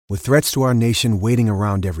With threats to our nation waiting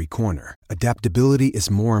around every corner, adaptability is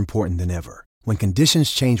more important than ever. When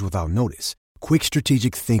conditions change without notice, quick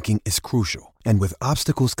strategic thinking is crucial. And with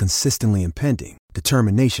obstacles consistently impending,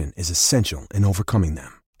 determination is essential in overcoming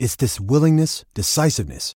them. It's this willingness,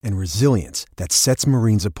 decisiveness, and resilience that sets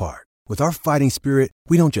Marines apart. With our fighting spirit,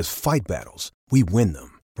 we don't just fight battles, we win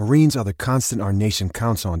them. Marines are the constant our nation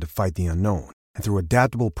counts on to fight the unknown. And through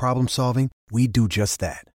adaptable problem solving, we do just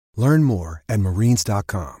that. Learn more at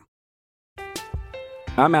marines.com.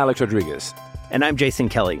 I'm Alex Rodriguez. And I'm Jason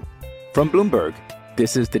Kelly. From Bloomberg,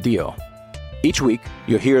 this is The Deal. Each week,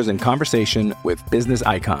 you'll hear us in conversation with business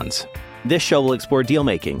icons. This show will explore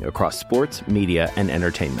deal-making across sports, media, and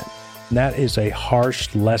entertainment. That is a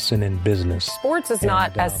harsh lesson in business. Sports is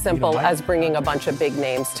not as simple as bringing a bunch of big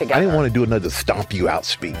names together. I didn't want to do another stomp you out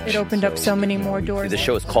speech. It opened up so many more doors. The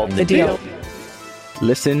show is called The Deal.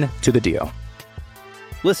 Listen to The Deal.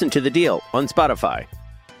 Listen to The Deal on Spotify.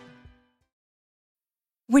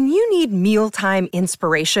 When you need mealtime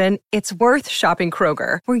inspiration, it's worth shopping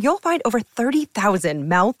Kroger, where you'll find over 30,000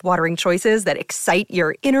 mouth-watering choices that excite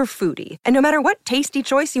your inner foodie. And no matter what tasty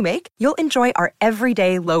choice you make, you'll enjoy our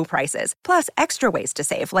everyday low prices, plus extra ways to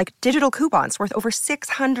save, like digital coupons worth over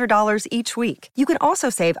 $600 each week. You can also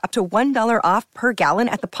save up to $1 off per gallon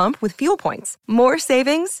at the pump with fuel points. More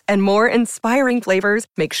savings and more inspiring flavors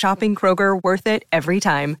make shopping Kroger worth it every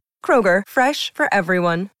time. Kroger, fresh for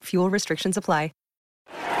everyone. Fuel restrictions apply.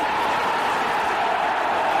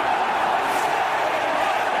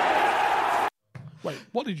 Wait,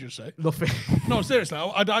 what did you say? Nothing. No, seriously,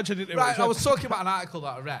 I actually didn't. Right, I was talking about an article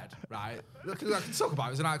that I read, right? Because I can talk about it.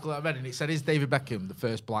 It was an article that I read, and it said, is David Beckham the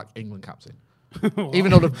first black England captain?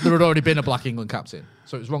 Even though there had already been a black England captain.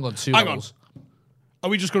 So it was wrong on two levels. Are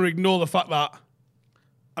we just going to ignore the fact that,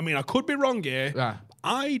 I mean, I could be wrong here. Yeah.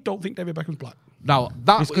 I don't think David Beckham's black. Now,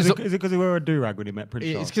 that is it because he wore a do-rag when he met Prince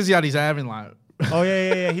Charles? It's because he had his hair in, like... Oh,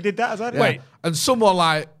 yeah, he did that as well. Yeah. Wait. And someone,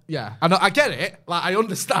 like, yeah. I get it. Like, I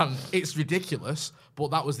understand it's ridiculous, but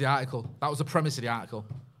that was the article. That was the premise of the article.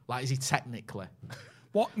 Like, is he technically...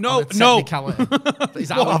 What? No. Is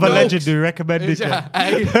that I've allegedly recommended yeah.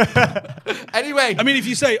 Anyway. I mean, if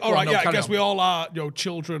you say, all right, I guess we all are,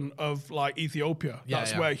 children of, like, Ethiopia.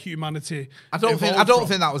 That's where humanity I don't think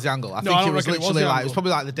that was the angle. I think it was literally it was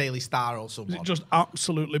probably like the Daily Star or something. Just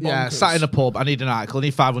absolutely bonkers. Yeah, sat in a pub. I need an article. I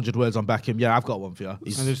need 500 words on Beckham. Yeah, I've got one for you.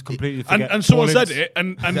 And just completely and someone said it,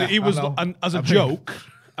 and he was as a joke,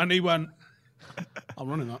 and he went, I'm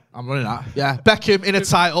running that. Yeah, Beckham in a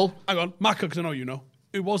title. Hang on, Macca, because I know you know.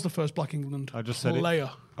 Who was the first black England I just said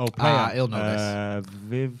player? Oh, player. He'll know this.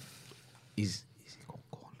 Viv. Go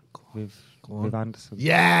on. Viv Anderson.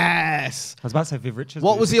 Yes. I was about to say Viv Richards.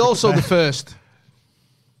 What was he also the first?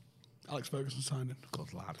 Alex Ferguson signing.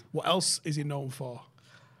 Good lad. What else is he known for?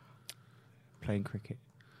 Playing cricket.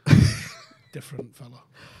 Different fella.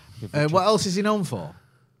 What else is he known for?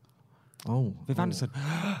 Viv Anderson.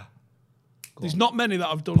 There's not many that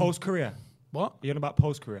I've done. Post-career. What? You're on about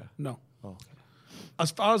post-career? No. Oh, okay. As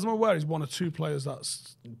far as I'm aware, he's one or two players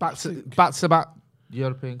that's... Back to back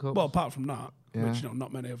European Cups? Well, apart from that, which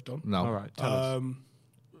not many have done. No. All right, tell us.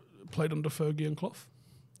 Played under Fergie and Clough.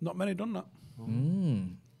 Not many done that.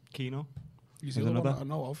 Keno? He's the other one that I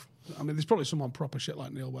know of. I mean, there's probably someone proper shit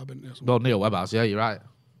like Neil Webb, isn't there? Well, Neil Webb has, yeah, you're right.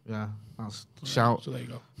 Yeah, that's shout. So there you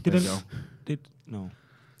go.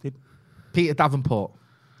 Did Peter Davenport.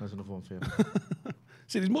 There's another one for you.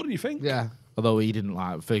 See, there's more than you think. Yeah. Although he didn't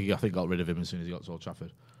like Fergie, I think got rid of him as soon as he got to Old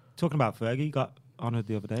Trafford. Talking about Fergie, he got honoured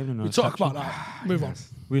the other day. We talk about that. Move on.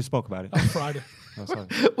 We spoke about it. On Friday. Oh, sorry.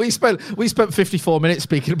 we spent 54 minutes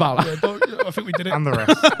speaking about that. I think we did it. And the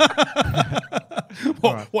rest.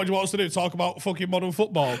 What do you want us to do? Talk about fucking modern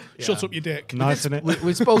football? Yeah. Shut up, your dick. Nice, isn't it?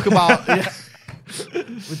 We spoke about...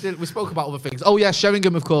 We spoke about other things. Oh, yeah,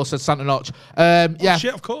 Sheringham, of course, said Santa Notch. Yeah.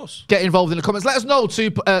 Shit, of course. Get involved in the comments. Let us know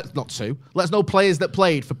let us know players that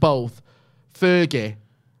played for both Fergie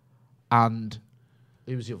and...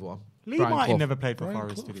 Who was the other one? Lee Martin never played for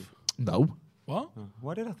Forest, did he? No. What?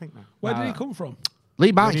 Why did I think that? Where did he come from?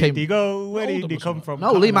 Lee Martin came... Where did he come from?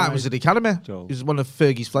 No, Lee Martin was at the academy. Joel. He was one of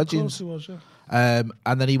Fergie's fledglings. Of course he was, yeah.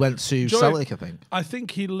 And then he went to Celtic, I think. I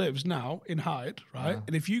think he lives now in Hyde, right? Yeah.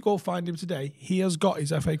 And if you go find him today, he has got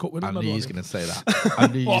his FA Cup winning medal. I knew he was going to say that. I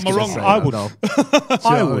knew he was going to say that. I would. No.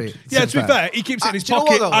 I would. Yeah, to be fair, he keeps it in his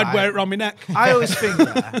pocket. I'd wear it around my neck. I always think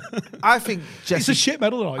that. I think Jesse... It's a shit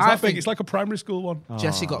medal, though. It's that big. It's like a primary school one.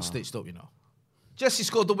 Jesse got stitched up, you know. Jesse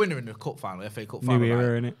scored the winner in the cup final, FA Cup final. New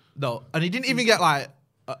era, innit? No, and he didn't even get like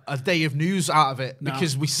a day of news out of it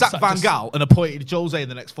because we sacked Van Gaal and appointed Jose in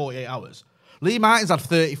the next 48 hours. Lee Martin's had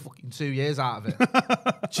 32 years out of it. Do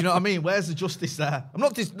you know what I mean? Where's the justice there? I'm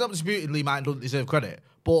not disputing Lee Martin doesn't deserve credit,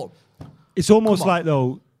 but it's almost like,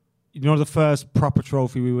 though, you know, the first proper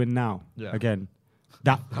trophy we win now. Yeah. Again,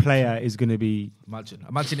 that player is going to be.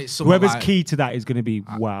 Imagine it's whoever's like, key to that is going to be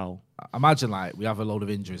wow. Imagine like we have a load of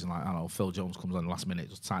injuries and like I don't know, Phil Jones comes on the last minute,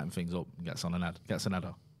 just tighten things up and gets an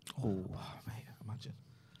header. Oh, mate, imagine.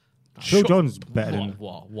 Phil Jones better than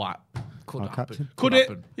what? Could happen. Captain. Could it?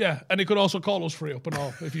 Yeah, and he could also call us free up and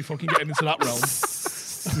all if you fucking get into that realm.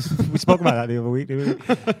 We spoke about that the other week, didn't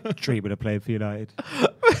we? Tree would have played for United.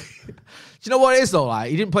 Do you know what it is though? Like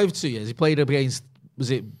he didn't play for 2 years. He played against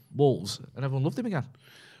Wolves, and everyone loved him again.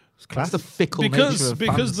 That's the fickle nature of fans.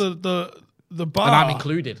 Because the bar, and I'm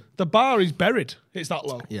included. The bar is buried. It's that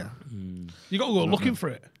low. Yeah, you got to go looking for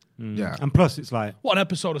it. Yeah, and plus it's like what an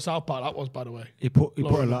episode of South Park that was, by the way. He put a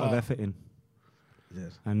lot of effort in,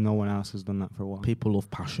 and no one else has done that for a while. People love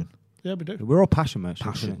passion. Yeah, we do. We're all passion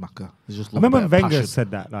merchants. Passion, Macca. I remember when Wenger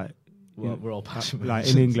said that, like, we're all passion like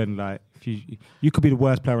in England, like if you could be the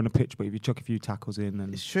worst player on the pitch, but if you chuck a few tackles in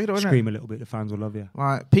and scream a little bit, the fans will love you.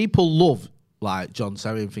 Like people love like John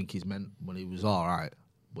Terry and think he's meant when he was all right,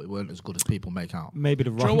 but he weren't as good as people make out. Maybe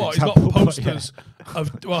the wrong. Do you know what? He's got posters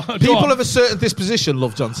of people of a certain disposition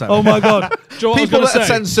love John Terry. Oh my god! People that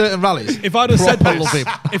attend certain rallies. If I'd have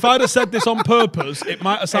said this on purpose, it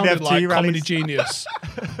might have sounded like Comedy Genius,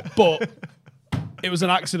 but. It was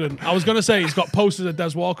an accident. I was going to say he's got posters of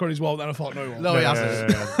Des Walker on his wall, then I thought, no, he won't. No, he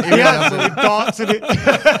hasn't. He hasn't. He darts in it.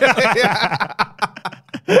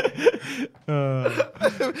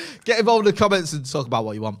 Get involved in the comments and talk about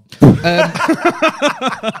what you want.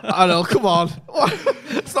 I know, come on.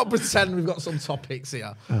 Let's not pretend we've got some topics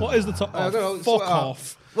here. What is the topic? I don't know. Fuck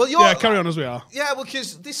off. Well, carry on as we are. Yeah, well,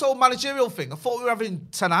 because this whole managerial thing, I thought we were having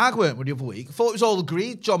Ten Hag, weren't we, the other week? I thought it was all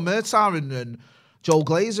agreed. John Murtaugh and Joel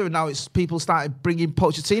Glazer, and now it's people started bringing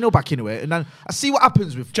Pochettino back into it. And then I see what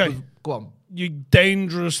happens with... Jay, go on. You're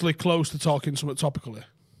dangerously close to talking something topical here.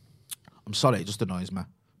 I'm sorry, it just annoys me,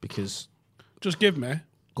 because... Just give me...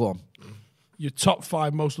 Go on. Your top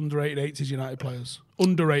 5 most underrated 80s United players.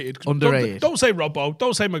 Underrated. Underrated. Don't say Robbo.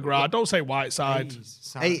 Don't say McGrath. Don't say Whiteside.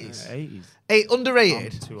 80s.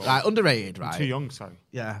 Underrated. Right, underrated, right? I'm too young, sorry.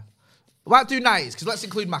 Yeah. Why do 90s? Because let's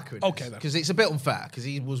include Macca in this. Okay, then. Because it's a bit unfair, because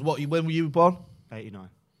he was when were you born? 89.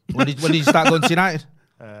 When did you start going to United?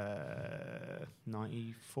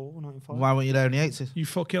 94, 95. Why weren't you there in the 80s? You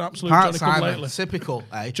fucking absolute Johnny come lately. Typical,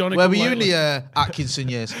 eh? Johnny Where come were you lately. in the Atkinson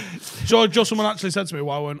years? Just someone actually said to me,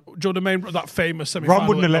 why weren't Joe the main that famous semi-final? Ron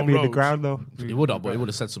wouldn't have let me in the Roads? ground though. He would have, but he would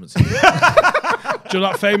have said something to you. Joe,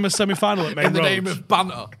 that famous semi-final at Main In the Road. name of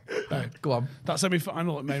banter. Hey, go on. That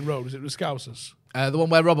semi-final at Main Road, was it with Scousers? The one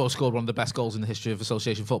where Robbo scored one of the best goals in the history of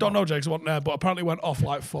association football. Don't know, Jake, 'cause I wasn't there, but apparently went off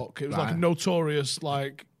like fuck. It was like a notorious,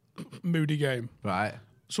 like, moody game. Right.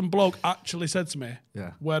 Some bloke actually said to me,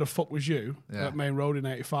 Yeah. where the fuck was you at Main Road in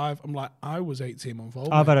 85? I'm like, I was 18 months old.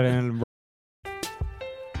 I've had an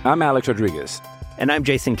I'm Alex Rodriguez. And I'm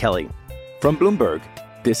Jason Kelly. From Bloomberg,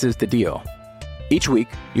 this is The Deal. Each week,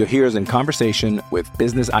 you'll hear us in conversation with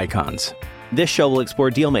business icons. This show will explore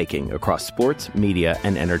deal-making across sports, media,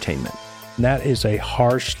 and entertainment. That is a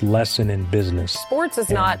harsh lesson in business. Sports is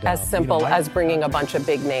not as simple as bringing a bunch of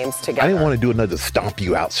big names together. I didn't want to do another stomp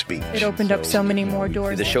you out speech. It opened up so many more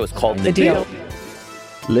doors. The show is called The Deal.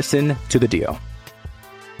 Listen to The Deal.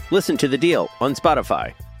 Listen to The Deal on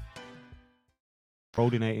Spotify.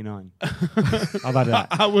 Rolled in 89. I've had that.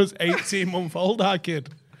 I was 18 months old, that kid.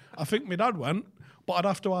 I think my dad went, but I'd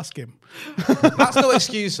have to ask him. That's no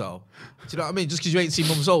excuse, though. Do you know what I mean? Just because you're 18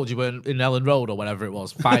 months old, you weren't in Ellen Road or whatever it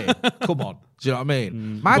was, fighting. Come on. Do you know what I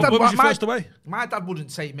mean? When was your first away? My dad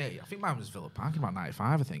wouldn't take me. I think mine was Villa Park in about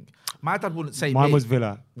 95, I think. My dad wouldn't take me. Mine was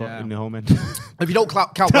Villa, but in the home end. If you don't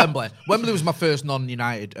count Wembley. Wembley was my first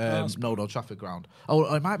non-United no traffic ground.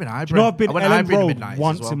 Oh, it might have been Highbury. I've been I Ellen Highbury in the Road mid-90s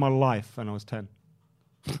once as well. in my life, and I was 10.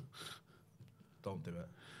 Don't do it.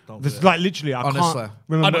 There's like literally, I Honestly. can't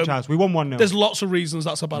remember much else. We won 1-0. There's lots of reasons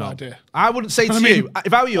that's a bad idea. I wouldn't say to I mean, you,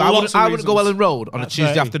 if I were you, I lots wouldn't of go reasons. Ellen Road on a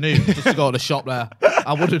Tuesday 30. afternoon just to go to the shop there.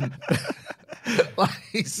 I wouldn't.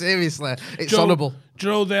 Like, seriously, it's honourable. Do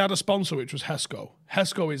you know they had a sponsor which was HESCO?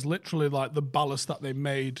 HESCO is literally like the ballast that they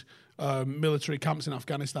made military camps in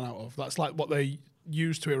Afghanistan out of. That's like what they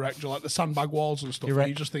used to erect, like the sandbag walls and stuff. And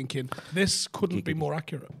you're just thinking, this couldn't be more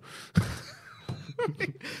accurate. Do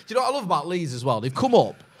you know what I love about Leeds as well? They've come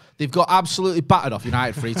up, they've got absolutely battered off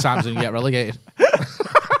United 3 times and get relegated.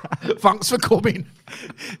 Thanks for coming.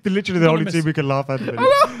 They're literally the only team we can laugh at.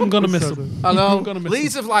 I'm gonna miss them. I know. I'm gonna miss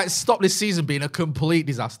Leeds them. have like stopped this season being a complete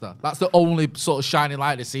disaster. That's the only sort of shining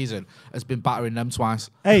light this season has been battering them twice.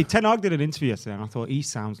 Hey, Ten Hag did an interview yesterday, and I thought he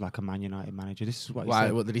sounds like a Man United manager. This is what he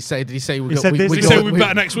said. What did he say? Did he say He said this. Did he say we're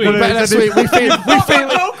better next week? We're better next week. We feel.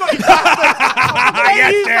 I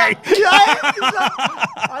hate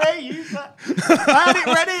you. I had it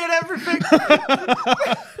ready and everything.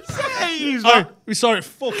 We saw it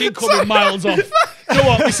fucking coming miles off. You know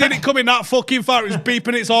what? We seen it coming that fucking far. It was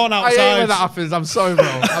beeping its horn outside. I hate when that happens. I'm sorry, bro.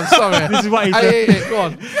 I'm sorry. This is what he I said. hate it. Go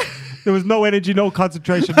on. There was no energy, no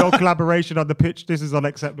concentration, no collaboration on the pitch. This is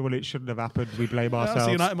unacceptable. It shouldn't have happened. We blame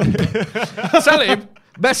ourselves. Tell him,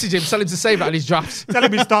 message him, tell him to save that in his drafts. Tell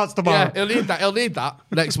him he starts tomorrow. Yeah, he'll need that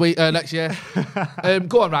next week, next year.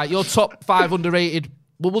 Go on, right? Your top 5 underrated.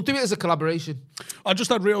 Well, we'll do it as a collaboration. I just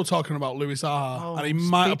had Rio talking about Louis Zaha, and he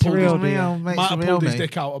might have pulled his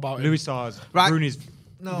dick out about it. Louis Zaha's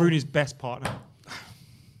Rooney's best partner.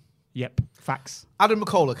 Yep, facts. Adam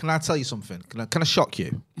McCullough, can I tell you something? Can I shock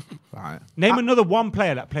you? Right. Name another one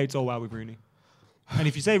player that played so well with Rooney. And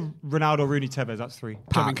if you say Ronaldo, Rooney, Tevez, that's 3.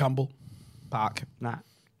 Kevin Campbell. Park. Nah.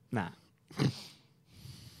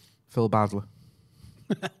 Phil Badler.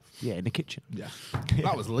 Yeah, in the kitchen. Yeah.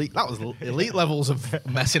 That was elite levels of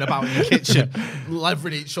messing about in the kitchen,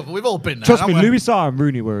 levering each other. We've all been there. Trust me, Louis Zaha and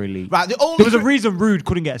Rooney were elite. Right. There was a reason Rude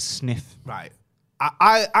couldn't get a sniff. Right.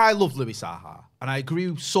 I love Louis Zaha, and I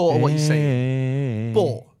agree sort of what you're saying.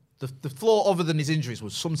 But the flaw, other than his injuries,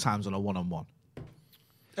 was sometimes on a one-on-one.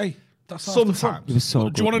 Hey, that's sometimes. It was so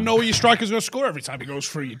Do you want to know your striker's going to score every time he goes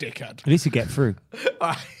through, you dickhead? At least he get through.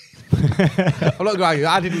 I'm not going to argue.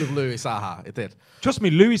 I did love Louis Zaha. It did. Trust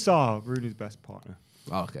me, Louis Zaha, Rooney's best partner.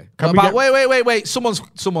 Oh, okay. Wait. Someone's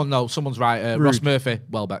right. Ross Murphy,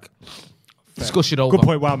 Welbeck. Discussion over. Good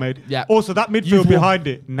point, well made. Yeah. Also, that midfield behind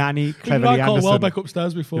it, Nani, Cleverly, Who did I call Anderson. Welbeck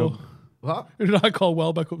upstairs before? What? Who did I call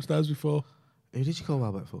Welbeck upstairs before? Who did you call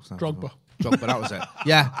Welbeck for? Drogba. Drogba, that was it.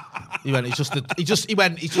 Yeah. He went. He's just a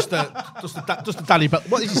Danny.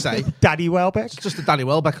 What did you say? Daddy Welbeck. It's just a Danny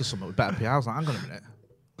Welbeck or something with better PR. I was like, hang on a minute.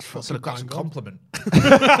 That's a compliment.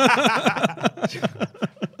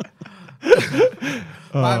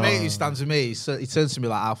 My mate who stands with me, he turns to me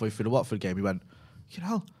like halfway through the Watford game. He went, is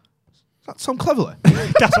that Tom Cleverley?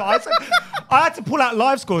 That's what I said. I had to pull out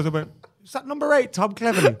live scores. I went, is that number 8, Tom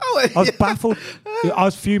Cleverley? I was baffled. I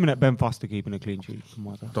was fuming at Ben Foster keeping a clean sheet.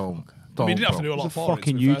 Don't. I mean, you didn't have to do a lot He's a for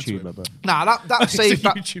fucking it. YouTuber, bro. Nah, that saved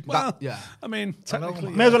that. YouTube. Well, Yeah. I mean,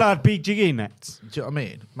 technically. May as well have Big Jiggy next. Do you know what I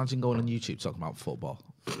mean? Imagine going on YouTube talking about football.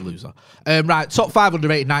 Loser. Right, top 5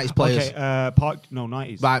 underrated 90s players. Okay,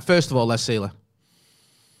 90s. Right, first of all, Les Sealer.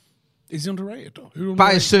 Is he underrated, though? Who By a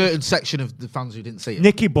underrated? certain section of the fans who didn't see it.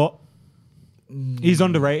 Nicky Butt. He's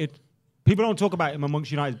underrated. People don't talk about him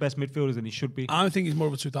amongst United's best midfielders, and he should be. I think he's more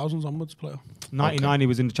of a 2000s onwards player. 99, he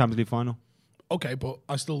was in the Champions League final. Okay, but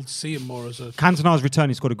I still see him more as a... Cantona's return,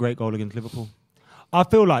 he scored a great goal against Liverpool. I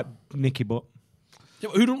feel like Nicky Butt. Yeah,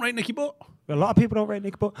 but who don't rate Nicky Butt? A lot of people don't rate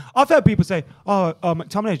Nicky Butt. I've heard people say,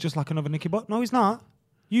 McTominay's just like another Nicky Butt. No, he's not.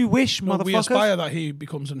 You wish, No, motherfucker. we aspire that he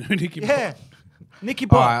becomes a new Nicky Butt. Yeah. Nicky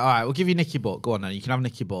Butt. All right, we'll give you Nicky Butt. Go on then, you can have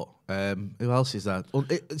Nicky Butt. Who else is there?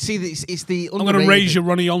 See, it's the I'm going to raise you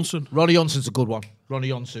Ronnie Johnson. Ronnie Johnson's a good one. Ronnie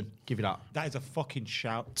Johnson, give you that. That is a fucking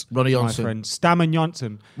shout. Ronnie my Johnson. friend. Stammen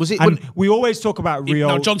Johnson. Was it And when- we always talk about Rio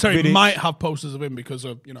Now, John Terry Vidic. might have posters of him because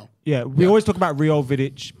of, Yeah, we always talk about Rio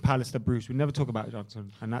Vidic, Pallister, Bruce. We never talk about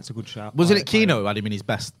Johnson, and that's a good shout. Wasn't it Keno who had him in his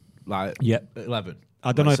best, Yep. 11?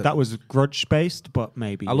 I don't know if that was grudge-based, but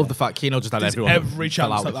maybe. I love the fact Keno just had everyone. every fell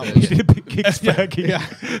chance out that with that it. was. He did a big kicks Fergie. Yeah.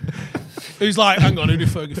 Who's like, hang on, who did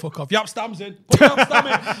Fergie fuck off? Yap Stam's in. Put Yap Stam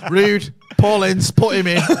in. Rude. Paul Ince, put him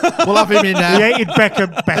in. We'll have him in He there. hated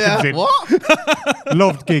Beckham's Yeah, in. what?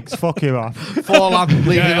 Loved gigs. Fuck him off. Forlan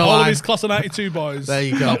leading Yeah, the all of line. his class of 92 boys. There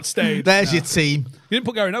you go. That stayed. There's your team. He didn't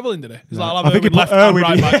put Gary Neville in, did he? He's like, I'll I have think he Irwin put left and Irwin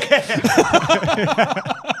right in. back.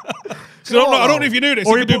 So I don't know if you knew this.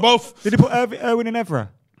 He could do both. Did he put Irwin in Evra?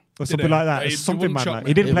 Or something he? like that. Yeah, It's he something wouldn't mad shock like. me.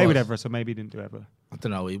 He didn't It play with was. Evra, so maybe he didn't do Evra. I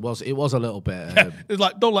don't know. It was a little bit. It's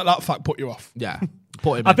like, don't let that fact put you off. Yeah.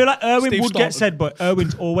 Put him I in. feel like Irwin Steve would get Staunton. said, but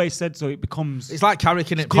Irwin's always said, so it becomes... It's like Carrick,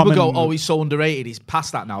 innit? People common- go, oh, he's so underrated. He's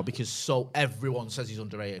past that now because everyone says he's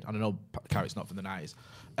underrated. I don't know, Carrick's not from the 90s.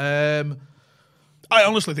 I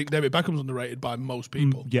honestly think David Beckham's underrated by most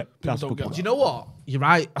people. Yep, People that's don't good get point. Do that. you know what? You're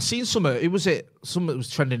right. I seen some that was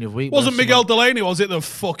trending the other week. Wasn't where Miguel Delaney, was it the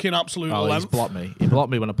fucking absolute Oh, he's length? blocked me. He blocked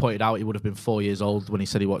me when I pointed out he would have been 4 years old when he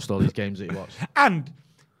said he watched all these games that he watched. And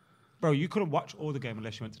Bro, you couldn't watch all the game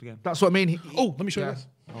unless you went to the game. That's what I mean. Let me show you this.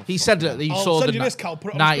 He said that he I'll saw send the you this, Cal,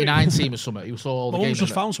 put it on the screen. 99 team or something. He saw all the My games. mum's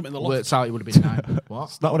just found something in the loft. Works out he would have been 9. What?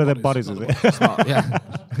 It's not one of their bodies, is it? It's not, yeah.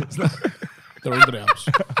 They're under the house.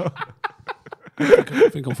 I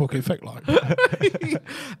think I'm fucking thick, like.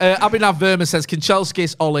 Abhinav Verma says,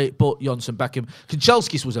 Kanchelskis, Ollie, but Johnson, Beckham.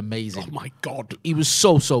 Kanchelskis was amazing. Oh, my God. He was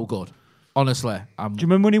so good. Honestly. Do you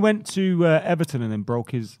remember when he went to Everton and then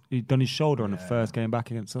he'd done his shoulder on the first game back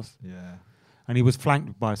against us? Yeah. And he was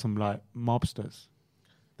flanked by some, like, mobsters.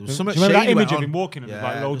 There was something do you remember that shady image went of him walking and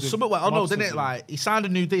like loads of something went on, no, mobsters didn't it? and- Like, he signed a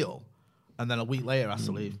new deal and then a week later has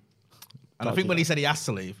to leave. And I think when he said he has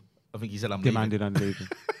to leave, I think he said I'm demanded on leaving.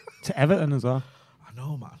 To Everton as well. I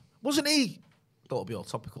know, man. Wasn't he? Thought it'd be all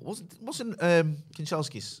topical. Wasn't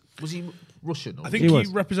Kanchelskis? Was he Russian? I think he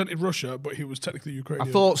represented Russia, but he was technically Ukrainian.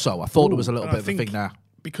 I thought so. I thought there was a little bit of a thing there.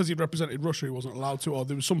 Because he represented Russia, he wasn't allowed to, or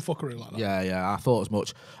there was some fuckery like that. Yeah, I thought as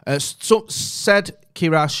much. Said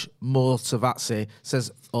Kirash Mortavatsi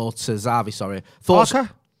says, or Tzavi, sorry.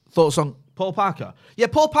 Thoughts on Paul Parker? Yeah,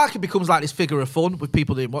 Paul Parker becomes like this figure of fun with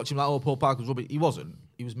people that didn't watch him. Like, Paul Parker's rubbish. He wasn't.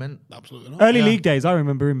 He was meant. Absolutely not. Early league days, I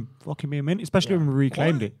remember him fucking being mint, especially when we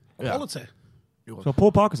reclaimed it. Quality. So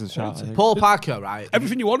Paul Parker's a shout. I think. Paul Parker, right?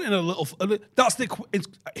 Everything you want in a little.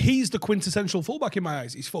 He's the quintessential fullback in my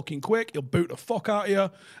eyes. He's fucking quick. He'll boot the fuck out of you,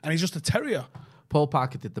 and he's just a terrier. Paul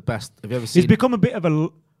Parker did the best. Have you ever seen? He's become a bit of a.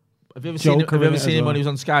 Have you ever seen him when he was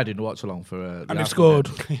on Sky doing the watch along for? And he scored.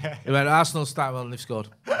 He went, Arsenal start well and they've scored.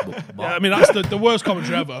 Yeah, I mean that's the worst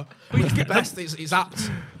commentary ever. It's the best. It's apt.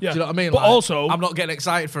 Yeah. Do you know what I mean? But Like, also, I'm not getting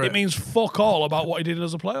excited for it. It means fuck all about what he did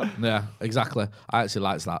as a player. Yeah, exactly. I actually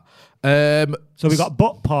likes that. So we got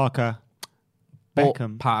Butt Parker,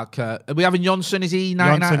 Beckham. Parker. Are we having Johnson? Is he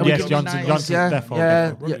 99? Yes, Johnson.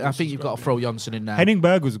 Yeah, I think you've got to throw Johnson in there.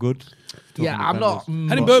 Henningberg was good. Yeah, I'm not.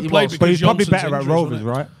 Henningberg played because but he's probably Johnson's better at injuries, Rovers,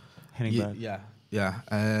 wasn't right? Henningberg. Yeah.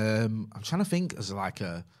 I'm trying to think as like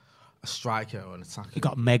a striker or an attacker. He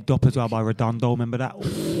got megged up as well by Redondo. Remember that?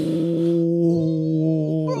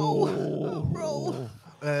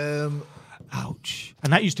 Ouch.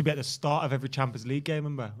 And that used to be at the start of every Champions League game.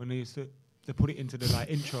 Remember when they used to put it into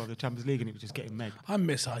the intro of the Champions League and it was just getting megged. I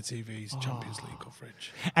miss ITV's Champions League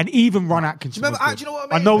coverage. And even Ron Atkinson. Do you know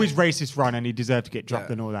what I mean? I know he's racist, Ron, and he deserved to get dropped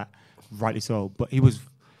and all that, rightly so. But he was.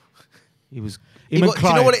 Do you know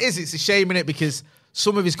what it is? It's a shame, innit? Because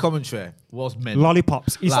some of his commentary was mint.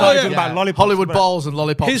 Lollipops. He started about lollipops. Hollywood balls and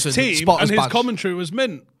lollipops. His and team spotters and his badge. commentary was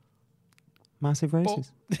mint. Massive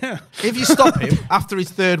racist. Yeah. If you stop him after his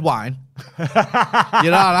third wine, you're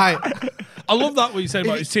all right. I love that what you said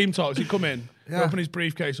about his team talks. He'd come in, Yeah. open his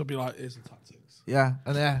briefcase, he'll be like, here's the tactics. Yeah,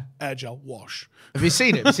 and Air gel, wash. have you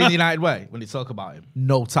seen it? Have you seen the United way when they talk about him?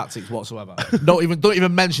 No tactics whatsoever. Don't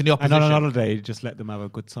even mention the And opposition. on holiday, he just let them have a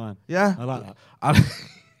good time. Yeah, I like that.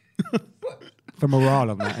 For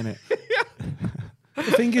morale on that, innit? The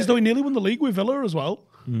thing is, though, he nearly won the league with Villa as well.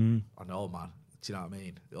 I know, man. Do you know what I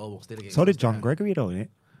mean? It almost did against So did us John there. Gregory, don't it?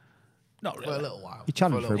 Not For a really. little while. He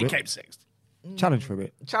challenged for a He bit. came sixth. Challenge for a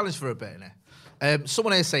bit. Challenge for a bit, innit?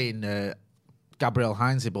 Someone here saying Gabriel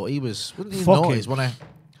Heinze, but wasn't he Fuck naughty? it. Wasn't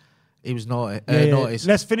he? He was naughty. Yeah, yeah. Naughty.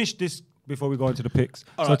 Let's finish this before we go into the picks.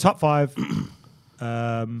 All so right. top 5.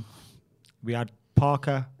 We had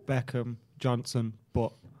Parker, Beckham, Johnson,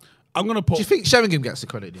 but I'm going to put. Do you think Sheringham gets the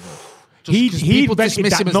credit? he people invented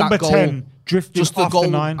dismiss that him as number that goal. 10 drifting Just the off goal. the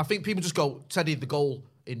 9. I think people just go, Teddy, the goal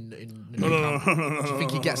in No. Do you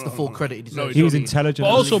think he gets the full credit he deserves? He was intelligent.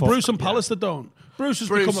 But also, as fuck. Bruce and Pallister don't. Bruce has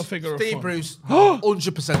become a figure Steve of fun. Bruce,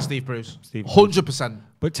 100% Steve Bruce. Steve Bruce. 100%.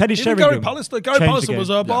 But Teddy Even Sheringham. Gary Pallister. changed the Pallister game. was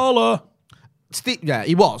a baller. Yeah,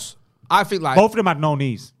 he was. I think like Both of them had no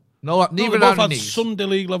knees. no, No, neither they both had had knees. Sunday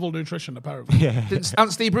league level nutrition, apparently. Yeah.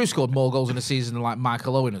 Hasn't Steve Bruce scored more goals in a season than like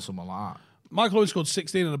Michael Owen or someone like that? Michael Owen scored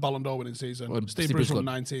 16 in a Ballon d'Or winning season. Well, Steve Bruce won scored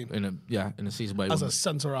 19 in a season where he as won a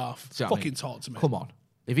centre half. Do you know what I Fucking mean? talk to me. Come on.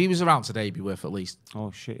 If he was around today, he'd be worth at least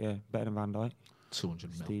Oh, shit, yeah. Better than Van Dijk. 200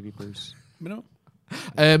 mil. Stevie Bruce. You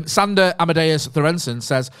know? Sander Amadeus Thorensen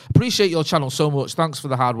says, appreciate your channel so much. Thanks for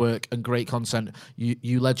the hard work and great content.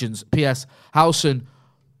 You legends. P.S. Howson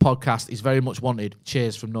podcast is very much wanted.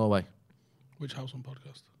 Cheers from Norway. Which house on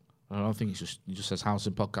podcast? I don't think he just says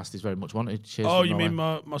Howson podcast is very much wanted. Cheers Oh, from you Norway.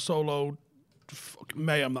 mean my solo fucking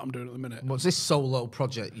mayhem that I'm doing at the minute? What's this solo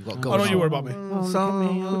project you've got Oh, going don't on? you worry about me.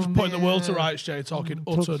 So Putting the world to rights, Jay, talking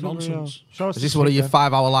utter nonsense. Show us Is this one of your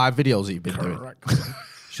 5-hour live videos that you've been doing? Correct.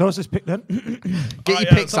 Show us this pick then. Get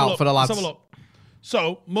your picks out for the lads. Let's have a look.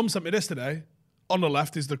 So, Mum sent me this today. On the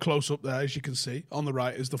left is the close-up there, as you can see. On the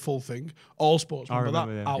right is the full thing. All sports. I Remember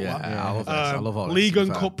remember that? that. Outlet. Yeah, I love this. I love all this. League to be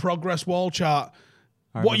and fair. Cup progress wall chart.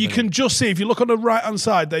 What you can just see, if you look on the right-hand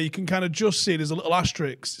side there, you can kind of just see there's a little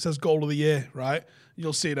asterisk. It says goal of the year, right?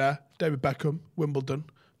 You'll see there, David Beckham, Wimbledon,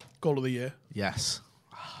 goal of the year. Yes.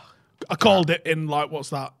 I called it in,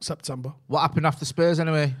 September. What happened after Spurs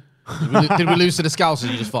anyway? Did we lose to the Scouts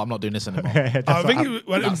and you just thought, I'm not doing this anymore? I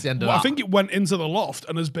think it went into the loft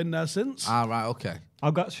and has been there since. Ah, right, okay.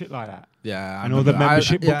 I've got shit like that. Yeah. I know the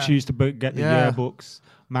membership books you used to get the yearbooks,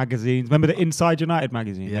 magazines. Remember the Inside United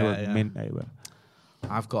magazine? Yeah, they were mint, they were.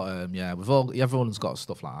 I've got, everyone's got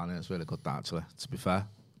stuff like that, and it's really good, that, actually, to be fair.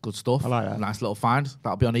 Good stuff. I like that. Nice little find.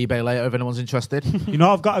 That'll be on eBay later if anyone's interested. You know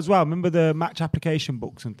what I've got as well? Remember the match application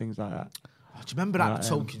books and things like that? Oh, do you remember that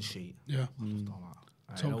token sheet? Yeah.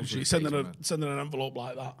 Token sheet. Sending an envelope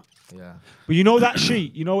like that. Yeah. But you know that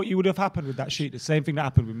sheet? You know what would have happened with that sheet? The same thing that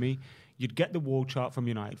happened with me. You'd get the wall chart from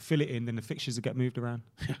United, fill it in, then the fixtures would get moved around,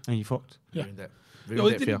 and you fucked. Yeah.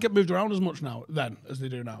 They didn't get moved around as much now then as they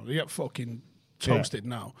do now. They get fucking toasted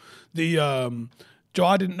now. Joe,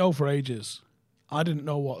 I didn't know for ages. I didn't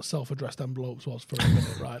know what self-addressed envelopes was for a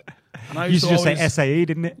minute, right? And I used to just say SAE,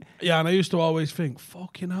 didn't it? Yeah, and I used to always think,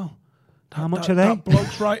 fucking hell. How much are they? That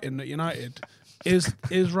bloke's writing at United, his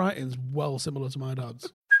writing's well similar to my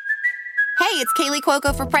dad's. Hey, it's Kaylee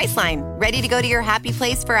Cuoco for Priceline. Ready to go to your happy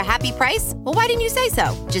place for a happy price? Well, why didn't you say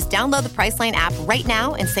so? Just download the Priceline app right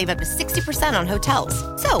now and save up to 60% on hotels.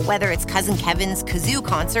 So whether it's Cousin Kevin's Kazoo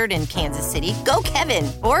Concert in Kansas City, go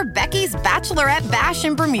Kevin, or Becky's Bachelorette Bash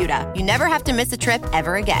in Bermuda, you never have to miss a trip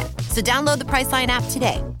ever again. So download the Priceline app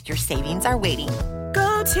today. Your savings are waiting.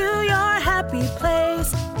 Go to your happy place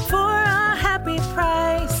for a happy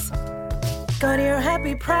price. Go to your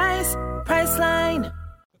happy price, Priceline.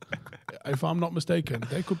 If I'm not mistaken,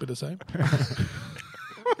 they could be the same.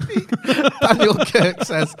 Daniel Kirk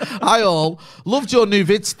says, "Hi all, loved your new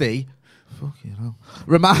vid, Steve." Fucking hell.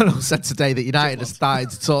 Romano said today that United has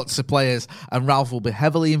started to talk to players and Ralph will be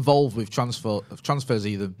heavily involved with transfers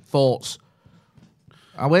even. Thoughts?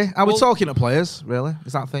 Are we talking to players, really?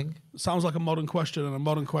 Is that a thing? Sounds like a modern question, and a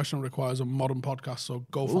modern question requires a modern podcast, so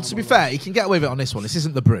go for it. Well, to be fair, you can get away with it on this one. This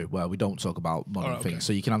isn't The Brew, where we don't talk about modern things,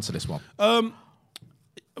 so you can answer this one.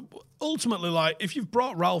 Ultimately, if you've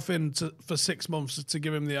brought Ralph in for 6 months to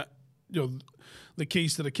give him the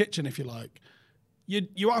keys to the kitchen, if you like,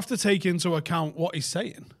 you have to take into account what he's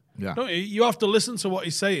saying. Yeah. Don't you? You have to listen to what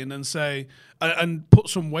he's saying and say and put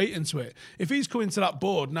some weight into it. If he's coming to that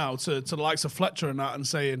board now to the likes of Fletcher and that and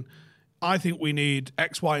saying, I think we need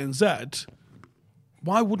X, Y, and Z,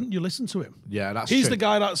 why wouldn't you listen to him? Yeah, that's He's true. the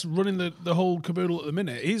guy that's running the whole caboodle at the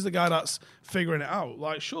minute. He's the guy that's figuring it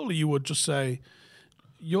out. Surely you would just say,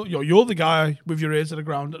 You're the guy with your ear to the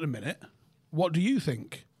ground at the minute. What do you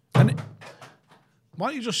think? And why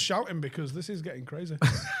aren't you just shouting? Because this is getting crazy.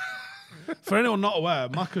 For anyone not aware,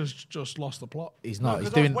 Macca's just lost the plot. He's not. No,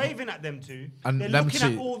 he's doing. I was waving at them two. And they're them looking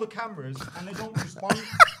two. at all the cameras and they don't respond.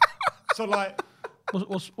 So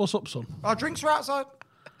what's up, son? Our drinks are outside.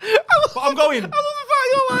 But I'm going.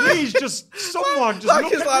 Please, just someone. Just Like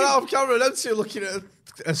look it's at like me. out of camera, and them two looking at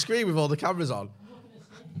a screen with all the cameras on.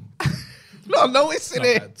 Not noticing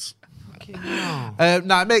it.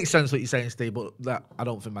 No, it makes sense what you're saying, Steve, but I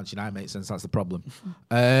don't think Manchester United makes sense. That's the problem.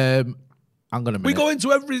 I'm gonna. We go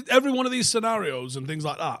into every one of these scenarios and things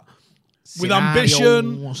like that with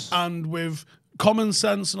ambition and with common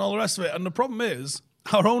sense and all the rest of it. And the problem is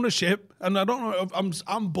our ownership. And I don't know.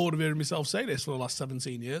 I'm bored of hearing myself say this for the last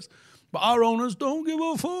 17 years. But our owners don't give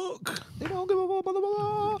a fuck. They don't give a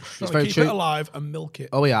fuck. It's very keep true. It alive and milk it.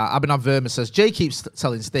 Oh yeah, Abhinav Verma says Jay keeps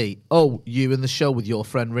telling Steve, "Oh, you in the show with your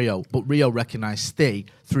friend Rio," but Rio recognised Steve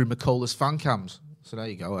through Macola's fan cams. So there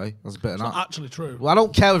you go, eh? That's a bit of that. It's not actually true. Well, I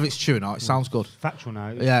don't care if it's true or not. It sounds good. Factual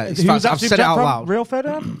now. Yeah, it's facts. I've said it out loud. Rio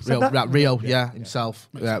Ferdinand? Rio, yeah, himself.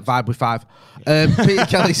 Vibe with 5. Peter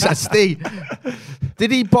Kelly says, Steve,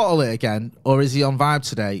 did he bottle it again, or is he on Vibe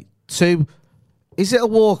today? 2, is it a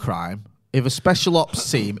war crime if a special ops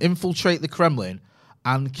team infiltrate the Kremlin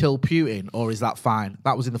and kill Putin, or is that fine?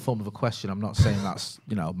 That was in the form of a question. I'm not saying that's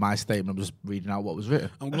my statement. I'm just reading out what was written.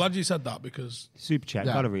 I'm glad you said that because Super Chat,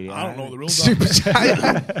 gotta read it. I don't know what the rules Super are.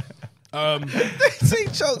 Chat. They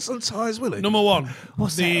chokes on ties, will it? Number 1,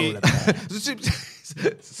 What's that all about?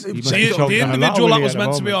 the individual that was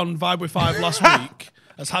meant to be on Vibe with 5 last week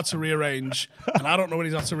has had to rearrange, and I don't know when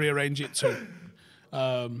he's had to rearrange it to.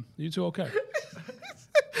 You two okay?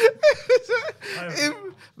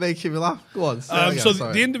 Making me laugh. Go on.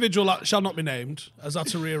 The individual that shall not be named has had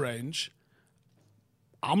to rearrange.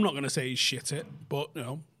 I'm not going to say he's shit it, but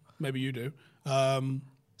maybe you do.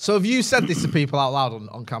 So have you said this to people out loud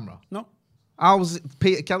on camera? No. How was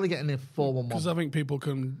Peter Kelly getting in 411? Because I think people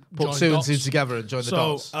can put join 2 dots. and 2 together and join the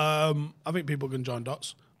dots. I think people can join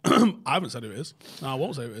dots. I haven't said who it is. No, I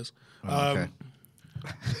won't say who it is. Okay.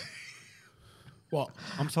 What?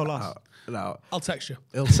 I'm so lost. No. I'll text you.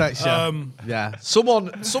 He'll text you. Yeah.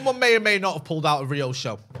 Someone may or may not have pulled out of Rio's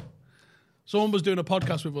show. Someone was doing a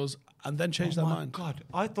podcast with us and then changed their mind. God,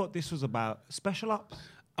 I thought this was about special ops.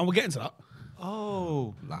 And we're getting to that.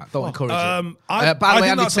 Oh. Nah, don't encourage it. I By the way,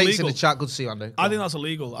 think Andy that's takes illegal. in the chat. Good to see you, Andy. I think that's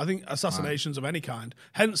illegal. I think assassinations of any kind.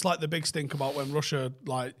 Hence, like the big stink about when Russia,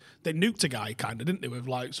 like they nuked a guy, kind of, didn't they, with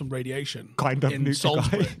like some radiation? Kind of in nuked a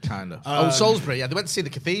Salisbury. guy. Kind of. Salisbury. Yeah, they went to see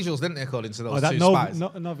the cathedrals, didn't they? According to those two spies.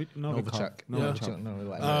 Novacek.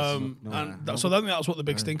 So I think that's what the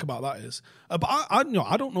big stink about that is. But I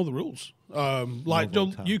don't know the rules.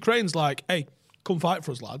 Ukraine's like, hey, come fight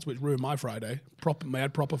for us, lads, which ruined my Friday. My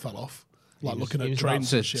head proper fell off. Like looking at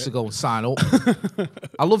trains and shit. To go and sign up.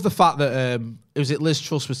 I love the fact that Liz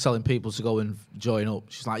Truss was telling people to go and join up.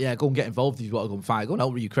 She's like, yeah, go and get involved if you want to go and fight. Go and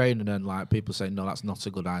help with Ukraine. And then like people saying, no, that's not a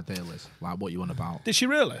good idea, Liz. Like, what you on about? Did she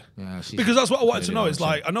really? Yeah. Because that's what I wanted to know. Is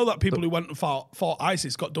like, I know that people who went and fought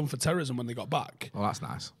ISIS got done for terrorism when they got back. Oh, that's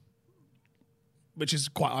nice. Which is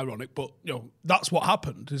quite ironic, but that's what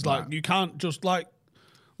happened. Is like you can't just like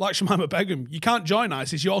Shamima Begum, you can't join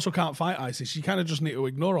ISIS. You also can't fight ISIS. You kind of just need to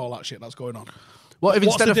ignore all that shit that's going on. Well, if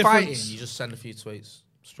instead of fighting, you just send a few tweets,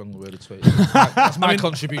 strongly worded tweets. That's my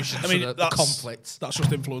contribution to the conflict. That's just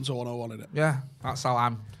influencer 101, isn't it? Yeah,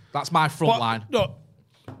 that's my front line. No,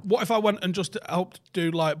 what if I went and just helped do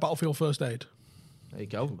like battlefield first aid? There you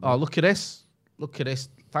go. Oh, look at this. Look at this.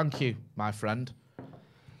 Thank you, my friend.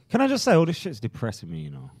 Can I just say, all this shit's depressing me, you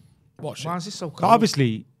know? What shit? Why is this so cold? But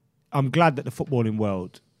obviously, I'm glad that the footballing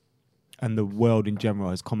world and the world in general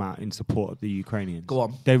has come out in support of the Ukrainians. Go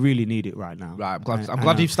on. They really need it right now. Right, I'm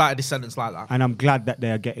glad you've started this sentence like that. And I'm glad that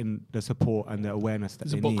they are getting the support and the awareness that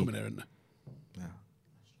There's they a book need. coming here, isn't there? Yeah.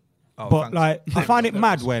 Oh, But thanks. like, I find it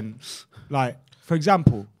mad when, like, for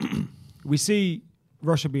example, we see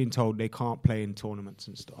Russia being told they can't play in tournaments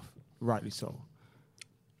and stuff. Rightly so.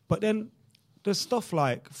 But then there's stuff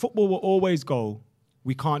like football will always go,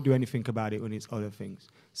 we can't do anything about it when it's other things.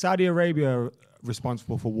 Saudi Arabia are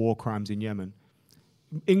responsible for war crimes in Yemen.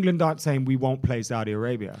 England aren't saying we won't play Saudi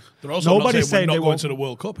Arabia. They're also not saying we're not going to the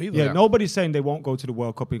World Cup either. Yeah, nobody's saying they won't go to the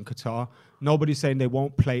World Cup in Qatar. Nobody's saying they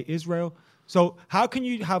won't play Israel. So how can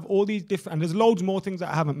you have all these different... And there's loads more things that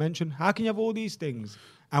I haven't mentioned. How can you have all these things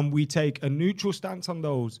and we take a neutral stance on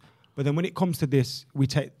those, but then when it comes to this, we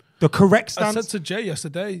take the correct stance? I said to Jay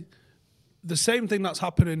yesterday, the same thing that's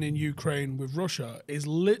happening in Ukraine with Russia is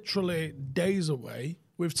literally days away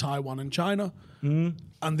with Taiwan and China.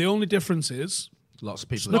 And the only difference is... Lots of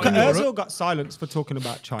people... Look at Ozil got silenced for talking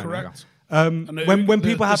about China. Correct. When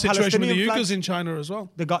people have situation with Palestinian the Uyghurs flags in China as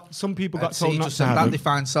well. Some people got told not just to have that them.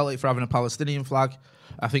 defined Celtic for having a Palestinian flag.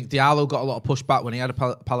 I think Diallo got a lot of pushback when he had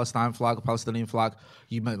a Palestine flag, a Palestinian flag.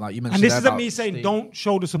 You mentioned, and this isn't me saying don't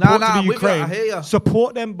show the support to the Ukraine. I hear you.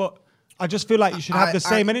 Support them, but I just feel like you should have the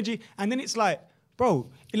same energy. And then it's like, bro,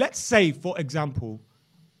 let's say, for example,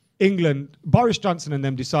 England, Boris Johnson and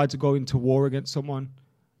them decide to go into war against someone.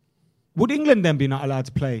 Would England then be not allowed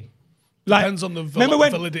to play? Like, depends on the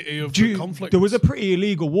validity of the conflict. There was a pretty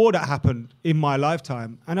illegal war that happened in my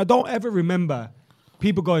lifetime, and I don't ever remember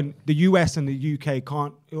people going, the US and the UK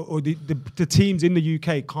can't, or the teams in the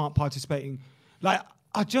UK can't participate in. Like,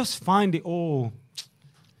 I just find it all...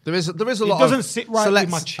 There is a lot of... It doesn't sit right with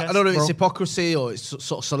my chest, I don't know if bro. it's hypocrisy or it's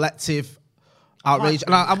sort of selective outrage.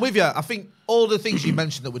 And I'm with you. I think all the things you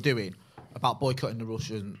mentioned that we're doing about boycotting the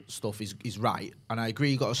Russian stuff is right. And I agree,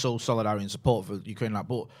 you've got to show solidarity and support for Ukraine.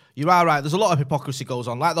 But you are right, there's a lot of hypocrisy goes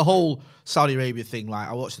on. Like the whole Saudi Arabia thing, like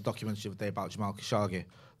I watched the documentary the other day about Jamal Khashoggi,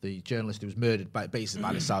 the journalist who was murdered basically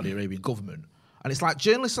by the Saudi Arabian government. And it's like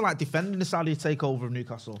journalists are like defending the Saudi takeover of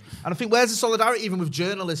Newcastle. And I think where's the solidarity even with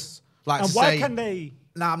journalists? Like, and why can they...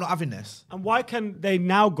 Nah, I'm not having this. And why can they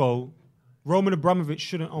now go, Roman Abramovich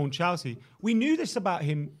shouldn't own Chelsea? We knew this about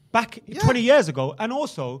him back 20 years ago. And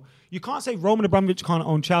also, you can't say Roman Abramovich can't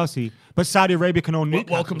own Chelsea, but Saudi Arabia can own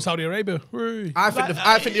Newcastle. Welcome Saudi Arabia. I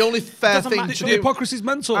think the only fair thing to do... The hypocrisy's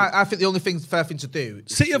mental. I think the only fair thing to do...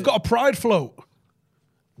 City have got a pride float.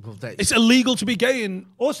 Well, it's illegal to be gay in...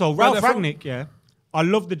 Also, Ralph Rangnick, I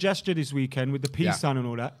love the gesture this weekend with the peace sign and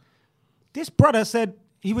all that. This brother said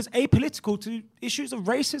he was apolitical to issues of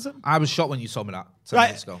racism. I was shocked when you told me that 10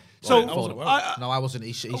 minutes ago. So, no, I wasn't.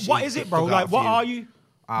 What is it, bro? Like, what are you?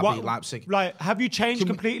 RB Leipzig. Like, have you changed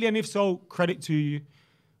completely? And if so, credit to you.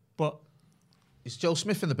 But is Joe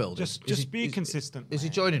Smith in the building? Just be consistent. Is he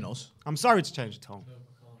joining us? I'm sorry to change the tone.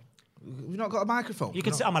 We've not got a microphone. You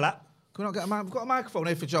can sit on my lap. Can we not get we've got a microphone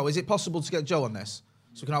here for Joe. Is it possible to get Joe on this?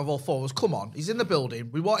 So we can have all four of us. Come on, he's in the building.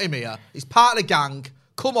 We want him here. He's part of the gang.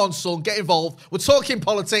 Come on, son, get involved. We're talking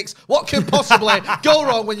politics. What can possibly go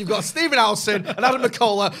wrong when you've got Stephen Howson and Adam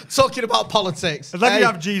McCullough talking about politics? As long as you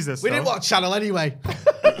have Jesus. We didn't watch Channel anyway.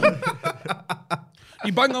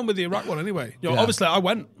 You bang on with the Iraq one anyway. Obviously, I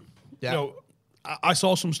went. Yeah. I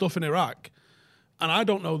saw some stuff in Iraq, and I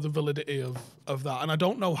don't know the validity of that, and I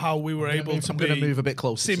don't know how we were able to be. I'm going to move a bit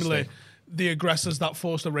closer. Seemingly, the aggressors that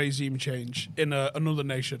forced a regime change in another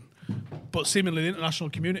nation, but seemingly the international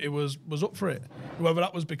community was up for it. Whether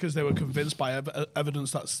that was because they were convinced by evidence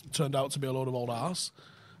that's turned out to be a load of old arse,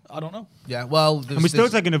 I don't know. Yeah, well, and we're still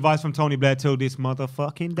taking advice from Tony Blair till this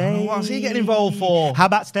motherfucking day. What's he getting involved for? How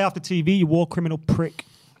about stay off the TV, you war criminal prick?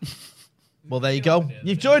 Well, there you go.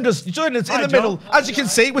 You've joined us. You joined us in the middle. As you can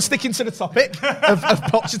see, we're sticking to the topic of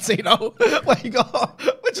Pochettino.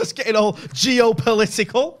 We're just getting all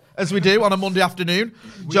geopolitical as we do on a Monday afternoon.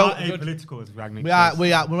 We are apolitical, as Ragnick says.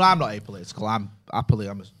 Well, I'm not apolitical. I'm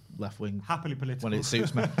a left wing. Happily political when it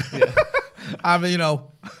suits me. I'm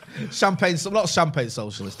champagne. Not champagne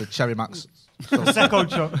socialist. The Cherry Max. Prosecco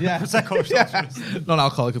socialist.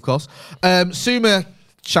 Non-alcoholic, of course. Suma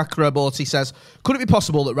Chakraborty says, could it be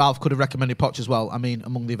possible that Ralph could have recommended Poch as well? I mean,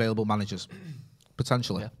 among the available managers.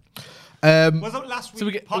 Potentially. Was it last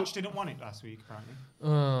week? Poch didn't want it last week, apparently.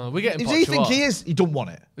 We're getting Poch. Do you think he is? He don't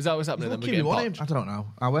want it. Is that what's happening then? We're getting Poch. I don't know.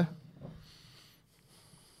 Are we?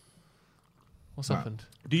 What's happened?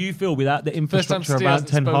 Do you feel without the First time infrastructure Steve around hasn't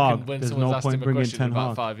Ten spoken Hag, when there's someone's no asked point him a bringing question Ten in about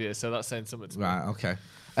Hag? 5 years, so that's saying something to me. Right, okay.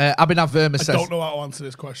 Abhinav Verma says... I don't know how to answer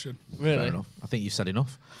this question. Really? Fair enough. I think you've said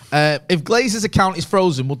enough. If Glazer's account is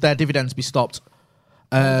frozen, would their dividends be stopped?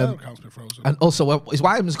 Their account's been frozen. And also,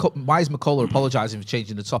 why is McCullough apologising for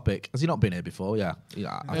changing the topic? Has he not been here before? Yeah.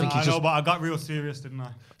 I think he's I know, but I got real serious, didn't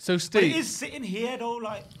I? So, Steve... But it is sitting here, though,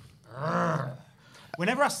 like...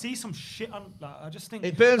 Whenever I see some shit on, I just think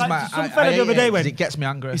it burns like, my. Some fella the other day when it gets me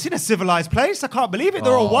angry. It's in a civilized place. I can't believe it.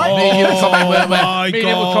 They're all white. Me and you were my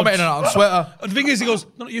God. commenting on it on Twitter. And the thing is, he goes,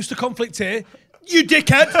 "Not used to conflict here, you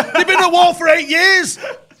dickhead. They've been at war for 8 years.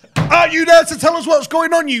 Aren't you there to tell us what's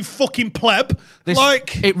going on, you fucking pleb?"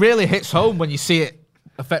 It really hits home when you see it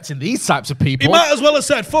affecting these types of people. He might as well have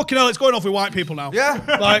said, "Fucking hell, it's going off with white people now." Yeah,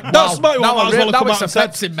 that's might as well have come out and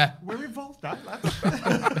said. Me. We're involved, lad.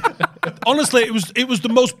 Honestly, it was the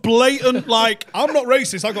most blatant. Like, I'm not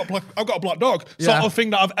racist. I've got a black dog. Sort of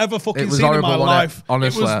thing that I've ever fucking seen in my life.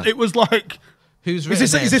 Honestly, it was like. Who's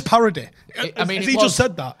is this parody? He just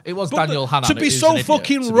said that. It was Daniel Hannan. To be so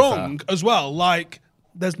fucking wrong as well. Like,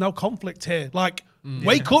 there's no conflict here. Like,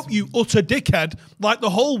 wake up, you utter dickhead. Like, the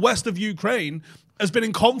whole west of Ukraine has been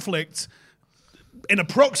in conflict, in a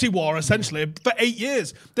proxy war, essentially, for 8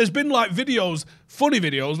 years. There's been, like, funny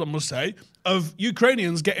videos, I must say, of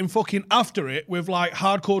Ukrainians getting fucking after it with, like,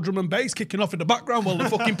 hardcore drum and bass kicking off in the background while they're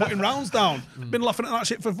fucking putting rounds down. Been laughing at that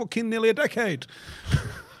shit for fucking nearly a decade.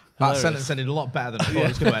 That sentence ended a lot better than I thought it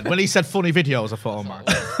was going to end. When he said funny videos, I thought, oh my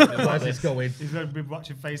God, where's this going? He's going to be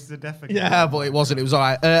watching Faces of Death again. Yeah, but it wasn't. It was all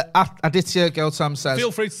right. Aditya Gautam says...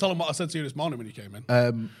 Feel free to tell him what I said to you this morning when you came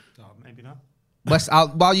in. Maybe not.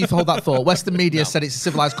 While you hold that thought, Western media said it's a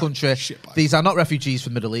civilized country. These are not refugees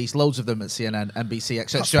from the Middle East. Loads of them at CNN, NBC,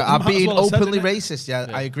 etc. are being openly racist. Yeah,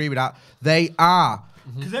 I agree with that. They are.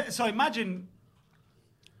 So imagine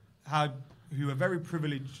who a very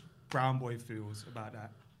privileged brown boy feels about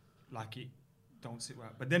that. Like it don't sit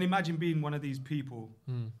right. But then imagine being one of these people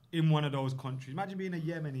in one of those countries. Imagine being a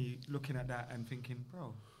Yemeni looking at that and thinking,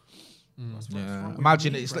 bro. Yeah.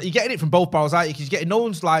 Imagine it's like, you're getting it from both barrels, aren't you? Because you're getting no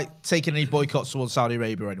one's like taking any boycotts towards Saudi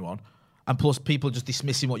Arabia or anyone, and plus people just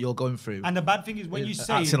dismissing what you're going through. And the bad thing is when you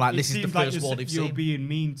say like it this is the seems first like war they've you're seen. being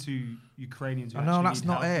mean to Ukrainians. No, that's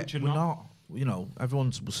not it. We're not. You know,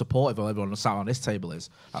 everyone's supportive of everyone sat on this table is.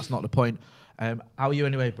 That's not the point. How are you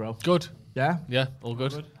anyway, bro? Good. Yeah? Yeah, all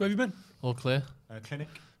good. Where have you been? All clear. Clinic.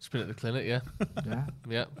 Just been at the clinic, yeah.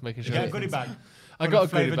 Yeah, making sure. You got a goodie bag. I got a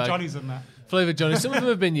goodie bag. Johnny's on that. Flavoured Johnny. Some of them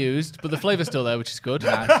have been used, but the flavour's still there, which is good.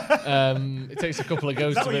 It takes a couple of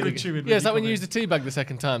goes to really. Yeah, is that when you use the tea bag the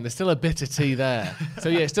second time? There's still a bit of tea there, so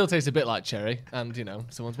yeah, it still tastes a bit like cherry and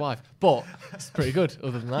someone's wife, but it's pretty good.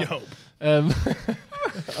 Other than that,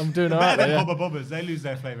 I'm doing alright. Bubba Bubbas, they lose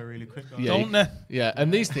their flavour really quick, don't they? Yeah,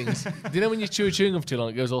 and these things, do you know when you chew chewing gum for too long,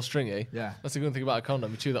 it goes all stringy? Yeah, that's the good thing about a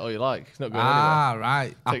condom. You chew that all you like. It's not going anywhere.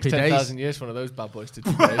 Right. It takes 10,000 years for one of those bad boys to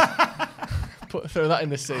degrade. Throw that in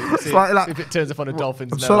the sea. See if it turns up on a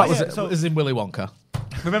dolphin's nose. So that was in Willy Wonka.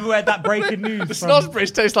 Remember we had that breaking news? The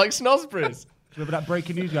snosberries taste like snosberries. Remember that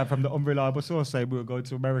breaking news we had from the unreliable source saying we were going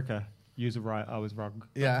to America? You were right, I was wrong.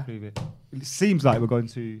 Yeah. It seems like we're going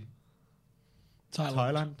to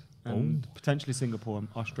Thailand and potentially Singapore and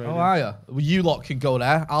Australia. Oh, are you? Well, you lot can go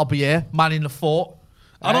there. I'll be here, man in the fort.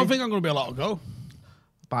 I don't think I'm going to be allowed to go.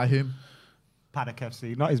 By whom? Paddock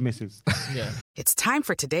FC, not his missus. Yeah. It's time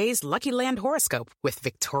for today's Lucky Land horoscope with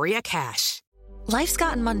Victoria Cash. Life's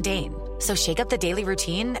gotten mundane, so shake up the daily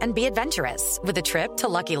routine and be adventurous with a trip to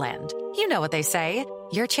Lucky Land. You know what they say,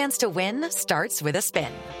 your chance to win starts with a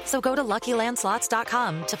spin. So go to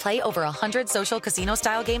LuckyLandSlots.com to play over 100 social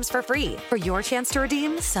casino-style games for free for your chance to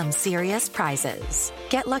redeem some serious prizes.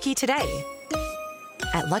 Get lucky today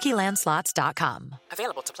at LuckyLandSlots.com.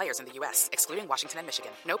 Available to players in the U.S., excluding Washington and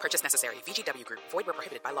Michigan. No purchase necessary. VGW Group. Void where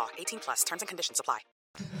prohibited by law. 18+. Terms and conditions apply.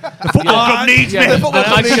 The football club needs me. The football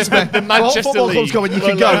club needs me. The Manchester football club's League. going, you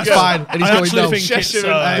can go, it's fine. And he's I going, actually no. think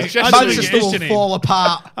Manchester will fall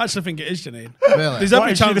apart. I actually think it is Janine. Really? There's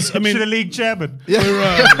every chance. I mean, the league chairman.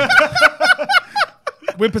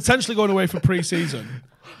 We're potentially going away for pre-season.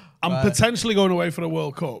 I'm potentially going away for the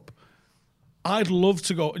World Cup. I'd love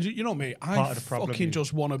to go. You know me. I fucking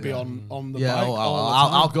just want to be on the bike.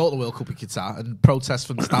 I'll go to the World Cup in Qatar and protest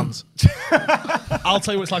from the stands. I'll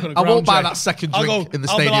tell you what it's like on a I ground. won't buy check. that second I'll drink go, in the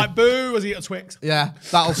I'll stadium. be like, boo, as he eat a Twix. Yeah,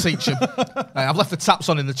 that'll teach him. I've left the taps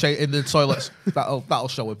on in the toilets. That'll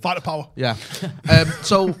show him. Fight the power. Yeah.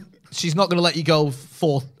 So she's not going to let you go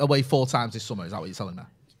away 4 times this summer. Is that what you're telling me?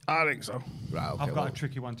 I think so. Right. Okay, I've got a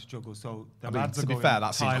tricky one to juggle. So the lads to are be going fair,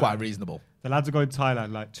 that seems Thailand. quite reasonable. The lads are going to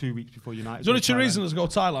Thailand like 2 weeks before United. There's only 2 reasons to go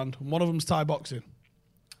Thailand. And one of them's Thai boxing.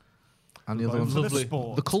 And the other one's lovely.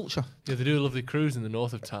 The culture. Yeah, they do a lovely cruise in the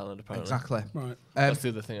north of Thailand, apparently. Exactly. Right. That's the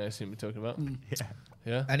other thing I assume you're talking about.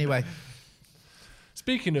 Yeah. Anyway.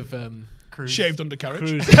 Speaking of shaved undercarriage.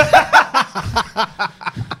 Cruising.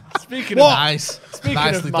 Speaking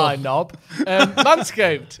of my knob,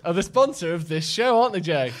 Manscaped are the sponsor of this show, aren't they,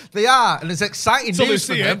 Jay? They are, and it's exciting news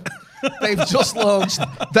for them. They've just launched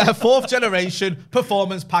their 4th generation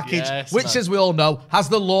performance package, which, as we all know, has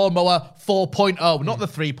the Lawnmower 4.0, not the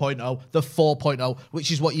 3.0, the 4.0, which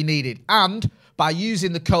is what you needed. And by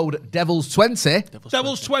using the code DEVILS20.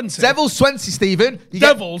 DEVILS20, Stephen.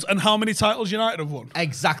 Devils, and how many titles United have won?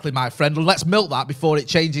 Exactly, my friend. Let's milk that before it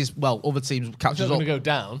changes. Well, other teams catch us up. It's not going to go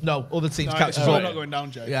down. No, other teams catch us It's up. probably not going down,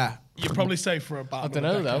 Jay. Yeah. You're probably safe for about I don't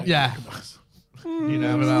know, though. Yeah. You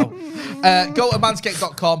never know. Go to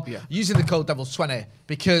manscaped.com using the code DEVILS20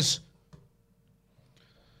 because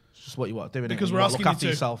it's just what you want to do. Because we're asking look after you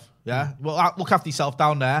to. yourself. Yeah. Well, look after yourself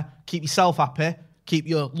down there. Keep yourself happy. Keep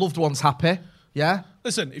your loved ones happy. Yeah.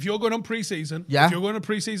 Listen, if you're going on pre-season, Yeah. if you're going on a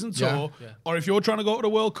pre-season tour, or if you're trying to go to the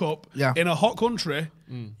World Cup in a hot country,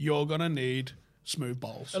 you're going to need smooth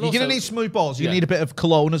balls. You're going to need smooth balls. You need a bit of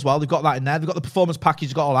cologne as well. They've got that in there. They've got the performance package.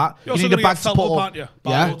 You've got all that. You're You also need a gonna bag get to felt put up, up. aren't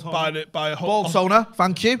you? By Ball toner.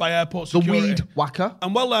 Thank you. By airport The security. weed whacker.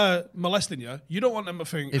 And while they're molesting you, you don't want them to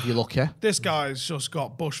think, If you're lucky. this guy's just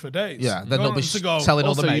got bush for days. Yeah, You then they'll want be them to go, telling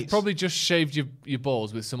Also, other you mates. probably just shaved your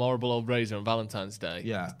balls with some horrible old razor on Valentine's Day.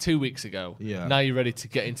 Yeah. 2 weeks ago. Yeah. Now you're ready to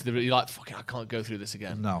get into the. You're like, fucking, I can't go through this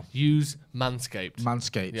again. No. Use Manscaped.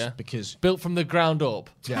 Manscaped. Yeah. Because Built from the ground up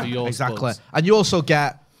for your exactly. spuds. And you also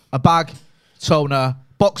get a bag, toner,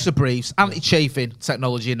 boxer briefs, anti-chafing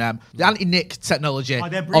technology in them, the anti-nick technology Their on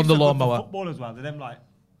briefs the are good for lawnmower. football as well. They're them like.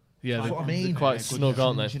 Yeah, That's they're, what I mean. they're quite snug,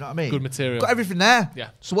 aren't they? Do you know what I mean? Good material. Got everything there. Yeah.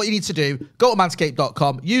 So what you need to do, go to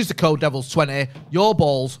manscaped.com, use the code DEVILS20. Your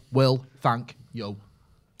balls will thank you.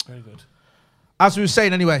 Very good. As we were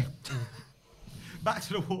saying anyway, Back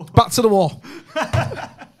to the wall. back to the war.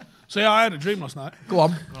 So yeah, I had a dream last night. Go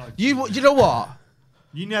on. You know what?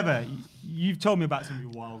 You've told me about some of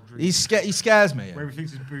your wild dreams. He scares me. Where he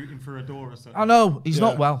thinks he's booting through a door or something. I know. He's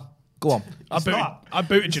not well. Go on. I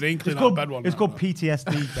booted Janine clean out of bed one It's night. called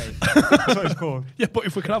PTSD, babe. That's what it's called. Yeah, but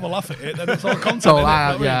if we can have a laugh at it, then it's all content. So,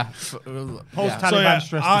 innit? You know yeah. what I mean? Post-Taliban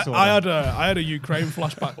stress disorder. I had a Ukraine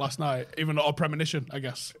flashback last night, even not a premonition, I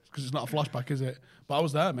guess, because it's not a flashback, is it? But I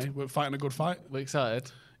was there, mate. We're fighting a good fight. We're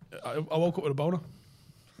excited. I woke up with a boner.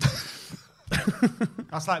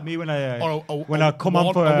 That's like me when I Or come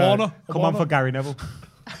on Warner. for Gary Neville.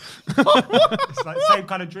 It's like the same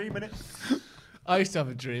kind of dream, innit? I used to have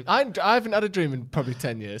a dream. I haven't had a dream in probably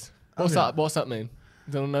 10 years. What's that mean?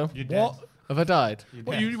 Don't know. You're dead. What? Have I died?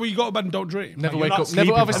 Well, you go to bed and don't dream. Never you're wake not up. sleeping.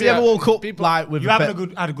 Never obviously. Have you ever woke up people, like with You a haven't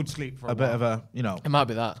bit, had a good sleep for a bit of a, you know? It might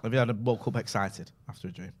be that. Have you had woke up excited after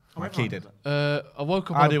a dream? Like he did. I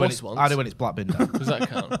woke up I on do a when bus it's once. I do when it's Black Bin Day. Does that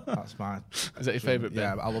count? That's mine. Is that your favourite bin?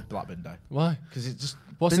 Yeah, I love Black Bin Day. Why? Because it just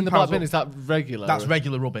What's in the piles black bin? up. Is that regular? That's or-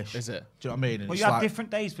 regular rubbish. Is it? Do you know what I mean? And Well, it's you have like- different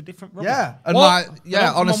days for different rubbish. Yeah, and What? like, They yeah, don't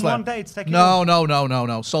come on honestly. one day to take it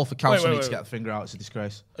No. Salford Council Wait, needs to wait. get the finger out. It's a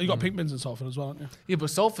disgrace. You got pink bins in Salford as well, haven't you? Yeah, but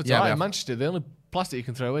Salford's Yeah, we right. have. In Manchester, the only plastic you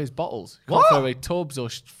can throw away is bottles. You can't What? throw away tubs or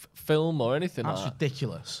film or anything That's like that.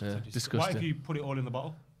 ridiculous. Yeah, What if disgusting. you put it all in the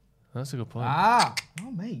bottle? That's a good point.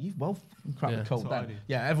 Oh, mate, you've well cracked the code So then.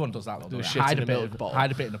 Yeah, everyone does that. Though, Do don't shit they? in a milk bottle.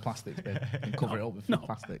 Hide a bit in the plastic bin and cover it up with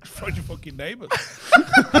plastic. Find your fucking neighbours.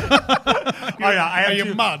 Are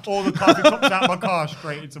you mad? All the coffee comes out of my car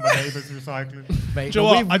straight into my neighbour's recycling. Mate, Do you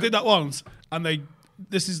know what? I did that once, and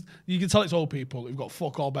you can tell it's old people who've got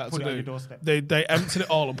fuck all better Put to it on do. your doorstep. They emptied it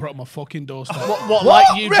all and put it on my fucking doorstep. What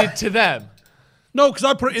like you did to them? No, because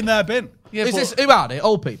I put it in their bin. Yeah, Is this who are they?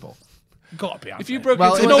 Old people. Gotta be. If you broke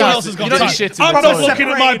Well, into no a one house, else has you got don't time. shit in I'm the not toilet. looking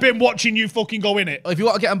at my bin watching you fucking go in it. If you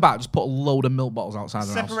want to get them back, just put a load of milk bottles outside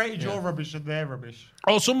the house. Separated your rubbish and their rubbish.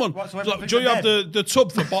 Oh, someone. What, so Look, everything's do you in have the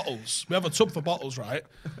tub for bottles? We have a tub for bottles, right?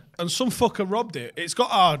 And some fucker robbed it. It's got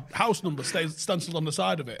our house number stenciled on the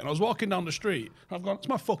side of it. And I was walking down the street, and I've gone, it's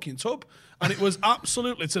my fucking tub. And it was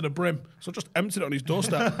absolutely to the brim. So I just emptied it on his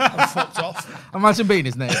doorstep and fucked off. Imagine being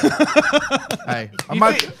his neighbour. Hey,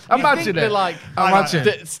 imagine it. Like, imagine.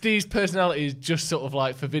 that Steve's personality is just sort of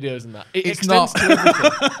like for videos and that. It It's extends not. to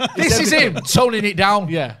everything. This is him toning it down.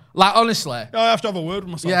 Yeah. Like, honestly. I have to have a word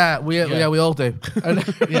with myself. Yeah, we all do.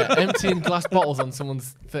 Yeah, emptying glass bottles on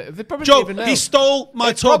someone's. They probably Joe, didn't even know. he stole my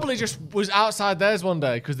It tub. probably just was outside theirs one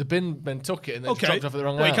day because the bin men took it and then Okay. dropped it off at the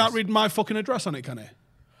wrong Well, house. he can't read my fucking address on it, can he?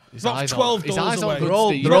 His That's eyes 12 aren't- his doors eyes away. aren't good, They're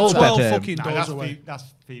Steve. They're all all 12 better. fucking doors away. That's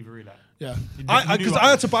thievery, that. Yeah, You knew because what I it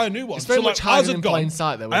had to was. buy a new one. It's very So, much like, ours hiding had in gone. plain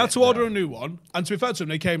sight, though, I had isn't to it? order a new one, and to be fair to them,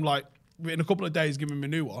 they came like in a couple of days giving me a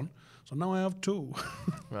new one. So now I have two.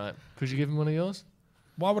 Right. Could you give him one of yours?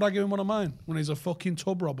 Why would I give him one of mine when he's a fucking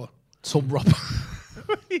tub robber? Tub robber.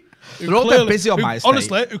 Who They're all dead busy on who- my estate.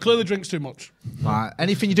 Honestly, who clearly drinks too much. Right.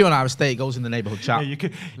 Anything you do on our estate goes in the neighbourhood chat. Yeah,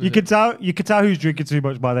 you could tell who's drinking too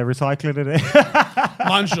much by their recycling in it.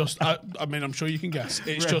 Mine's just, I mean, I'm sure you can guess.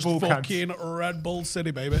 It's Red just Bull cans. fucking Red Bull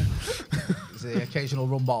City, baby. There's the occasional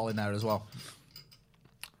rum bottle in there as well.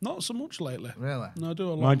 Not so much lately. Really? No, I do a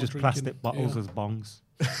lot Mine more just drinking. plastic bottles Yeah. as bongs.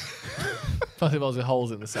 Plastic bottles with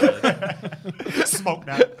holes in the side. Smoke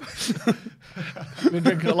that. Been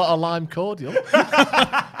drinking a lot of lime cordial.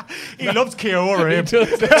 He loves Kiora, him.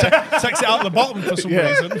 Takes it out the bottom for some Yeah.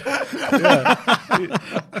 reason.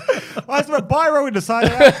 Why is there a biro in the side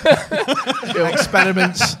of that?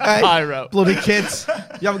 Experiments. Hey, Pyro. bloody kids.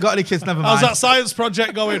 You haven't got any kids, never mind. How's that science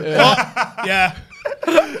project going? What? Yeah.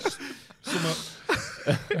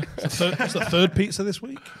 It's the third pizza this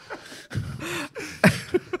week.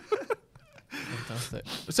 Fantastic.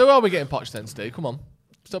 So are we getting Poch then, Steve? Come on.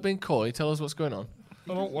 Stop being coy. Tell us what's going on.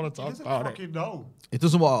 I don't want to talk Doesn't about it. fucking know. It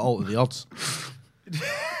doesn't want to alter the odds.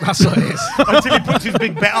 That's what it is. Until he puts his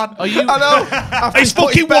big bet on. Are you? I know. After It's he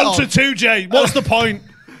put his fucking bet 1 to on. 2, Jay. What's the point?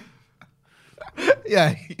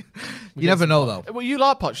 Yeah. You never know, though. Well, you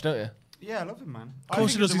like Poch, don't you? Yeah, I love him, man. Of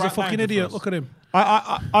course he does. He's a fucking idiot. Look at him.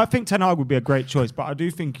 I think Ten Hag would be a great choice, but I do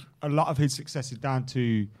think a lot of his success is down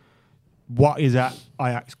to what is at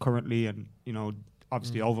Ajax currently, and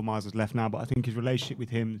obviously Overmars has left now, but I think his relationship with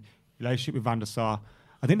him, relationship with Van der Sar,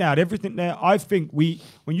 I think they had everything there. I think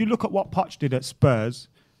when you look at what Poch did at Spurs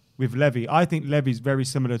with Levy, I think Levy's very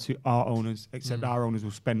similar to our owners, except our owners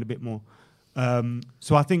will spend a bit more.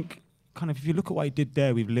 So I think kind of if you look at what he did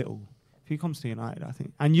there with Little, if he comes to United, I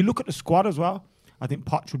think, and you look at the squad as well, I think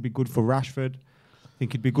Poch would be good for Rashford. I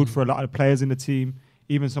think he'd be good for a lot of the players in the team.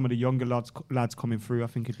 Even some of the younger lads coming through, I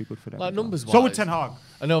think it'd be good for them. Like numbers-wise. So would Ten Hag.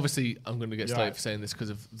 And obviously, I'm going to get slated right. for saying this because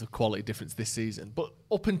of the quality difference this season. But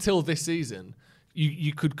up until this season,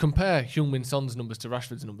 you could compare Heung-min Son's numbers to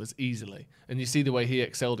Rashford's numbers easily, and you see the way he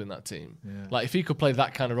excelled in that team. Yeah. Like if he could play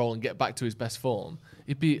that kind of role and get back to his best form,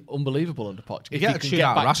 it'd be unbelievable under Poch. If he get a could tune get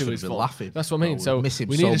out of back to Rashford, his we'd be form, laughing. that's what I mean. Oh, So we miss him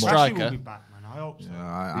we so need a much. striker. Rashford will be back, man. I hope so. Yeah,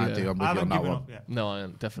 I do. I'm with I you on haven't that given one. up yet. No, I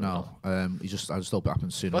am definitely not. No, I just hope it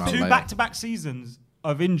happens sooner But rather two than later. back-to-back seasons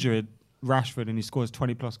of injured Rashford, and he scores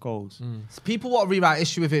 20+ goals. People want to rewrite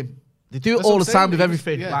issue with him. They do it That's all what the I'm time saying, with he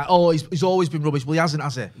everything. just- yeah. Like, oh, he's always been rubbish. Well, he hasn't,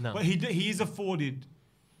 has he? No. But he's afforded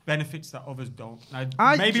benefits that others don't. Now,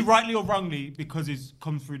 I- maybe rightly or wrongly, because he's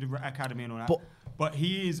come through the academy and all that. But- But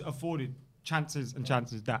he is afforded chances and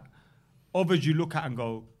chances that others you look at and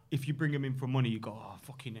go, if you bring him in for money, you go, oh,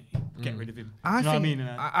 fucking it, get rid of him. I you know think, what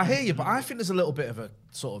I mean? I hear you, but I think there's a little bit of a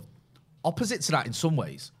sort of opposite to that in some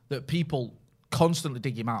ways, that people constantly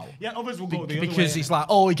dig him out. Yeah, others will go the other way. Because he's like,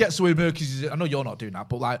 oh, he gets away with it because he's, I know you're not doing that,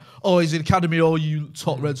 but like, oh, he's in academy, oh, you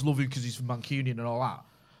top Reds love him because he's from Mancunian and all that.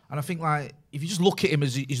 And I think, like, if you just look at him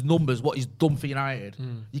as his numbers, what he's done for United,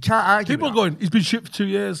 you can't argue. People are with going, he's been shit for 2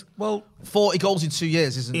 years. Well, 40 goals in 2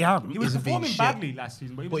 years isn't. He hadn't. He was isn't being performing shit. badly last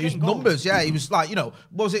season, but he was But his getting goals. numbers, yeah, he was like, what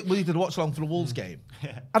was it when he did a watch along for the Wolves game?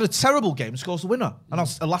 Had a terrible game, scores the winner,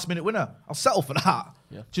 and a last minute winner. I'll settle for that.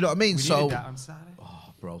 Yeah. Do you know what I mean? We So, needed that on Saturday.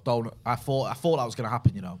 bro, don't. I thought that was going to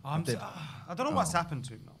happen. You know, I don't know what's happened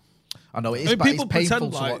to him, though. I know it is. I mean, But people it's painful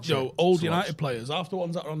pretend to like watch. old United players, after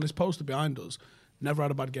ones that are on this poster behind us, never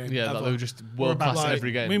had a bad game. Yeah, ever. like they were just world class at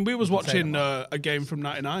every game. I mean, we was watching a game from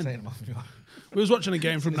 '99. We was watching a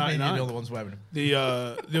game from '99. The other one's wearing them. The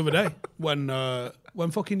other day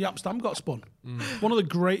when fucking Yap Stam got spun. One of the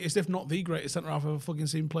greatest, if not the greatest centre half I've ever fucking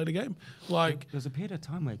seen played a game. Like, there's a period of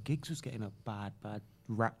time where Giggs was getting a bad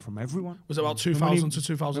rap from everyone. Was it about 2000 to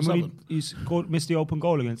 2007? He missed the open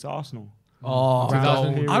goal against Arsenal. Oh,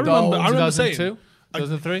 I remember saying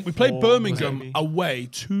 2003. We played Birmingham away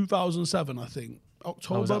 2007, I think.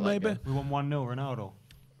 October maybe. We won 1-0 Ronaldo.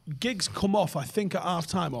 Giggs come off, I think, at half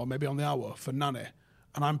time or maybe on the hour for Nani,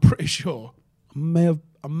 and I'm pretty sure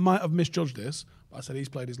I might have misjudged this, but I said he's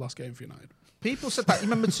played his last game for United. People said that. You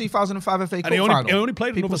remember 2005 FA Cup and final? He only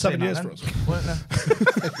played another 7 years for us. Weren't there?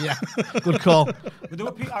 Yeah, good call.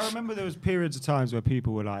 But I remember there was periods of times where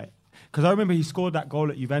people were like, because I remember he scored that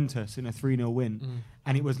goal at Juventus in a 3-0 win,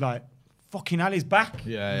 and it was like, fucking hell, he's back.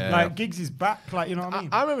 Like Giggs is back. Like, you know what I mean?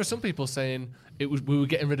 I remember some people saying we were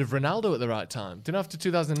getting rid of Ronaldo at the right time. Then after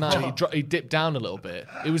 2009, he dipped down a little bit.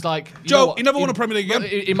 It was like Joe, he never won a Premier League game.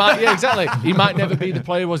 He might, yeah, exactly. He might never be the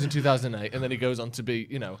player he was in 2008, and then he goes on to be,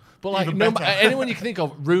 But like anyone you can think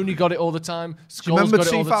of, Rooney got it all the time. Do you remember got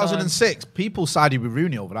it all the time. 2006? People sided with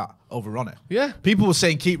Rooney over Ronnie. Yeah, people were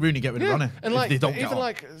saying keep Rooney, get rid of Ronnie. And like they don't even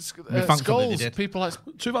like Scholes, Scholes, people like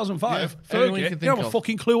 2005. Fergie, you don't have a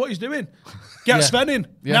fucking clue what he's doing. Get Sven in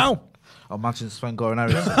now. Imagine Sven going out.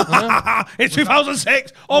 It's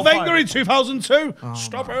 2006 or Wenger in 2002.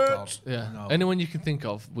 Stop it. God. Yeah. No. Anyone you can think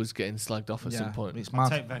of was getting slagged off at some point. I'll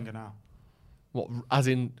take Wenger now. What? As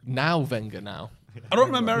in now Wenger now? I don't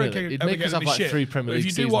remember Eric It'd ever make us getting have any like shit. 3 Premier League If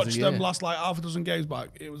you do seasons watch a them year. last like half a dozen games back,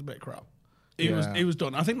 it was a bit crap. He was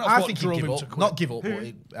done. I think that's I what think drove he'd him give to up. quit. Not give up,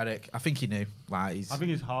 but Eric. I think he knew. Like I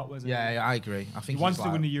think his heart was. Yeah, I agree. I think he wants he's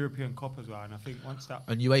to win the European Cup as well, and I think once that.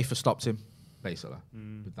 And UEFA stopped him, basically,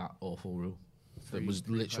 with that awful rule. That was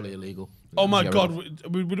literally illegal. Oh my God,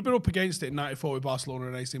 we would have been up against it in '94 with Barcelona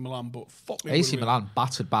and AC Milan, but fuck me. AC Milan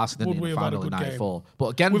battered Barcelona in the final in '94. But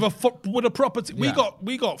again, with a proper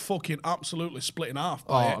we got fucking absolutely split in half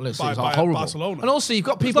by horrible. Barcelona. And also you've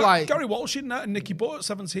got people like Gary Walsh in that and Nicky Butt at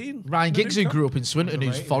 17. Ryan Giggs, who grew up in Swinton,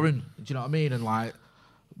 who's foreign. Do you know what I mean? And like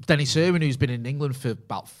Dennis Irwin, who's been in England for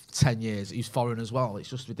about 10 years, he's foreign as well. It's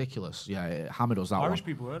just ridiculous. Yeah, Hammer does that. Irish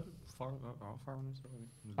people heard foreigners.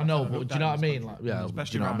 I know, but do you know what I mean? Like, yeah, do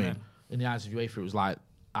you know what I mean? In the eyes of UEFA, it was like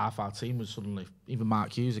half our team was suddenly. Even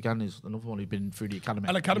Mark Hughes again is another one who'd been through the academy.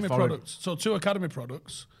 And academy products. So 2 academy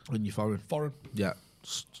products. And you're foreign. Foreign. Yeah,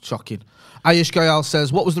 shocking. Ayush Goyal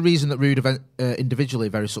says, "What was the reason that Rude individually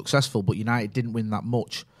very successful, but United didn't win that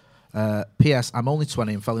much?" P.S. I'm only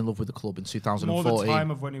 20 and fell in love with the club in 2014. More the time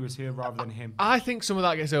of when he was here rather than him. I think some of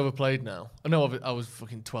that gets overplayed now. I know I was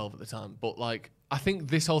fucking 12 at the time, but like I think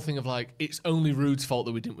this whole thing of like it's only Rude's fault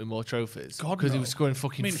that we didn't win more trophies because he was scoring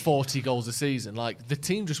fucking 40 goals a season. Like the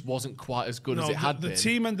team just wasn't quite as good as it had been. The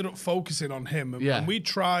team ended up focusing on him, and we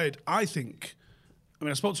tried. I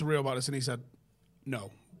spoke to Rio about this, and he said no.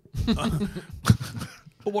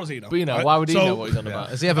 But what does he know? But why would he know what he's on about?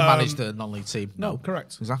 Has he ever managed a non-league team? No,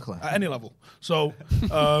 correct. Exactly. At any level. So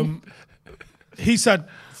he said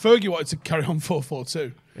Fergie wanted to carry on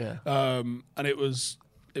 4-4-2. Yeah. And it was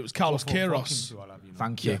Carlos Queiroz.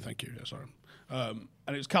 Thank you. Yeah, thank you. Yeah, sorry. And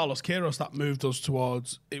it was Carlos Queiroz that moved us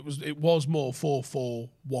towards. It was more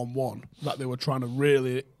 4-4-1-1 that they were trying to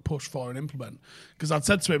really push for and implement. Because I'd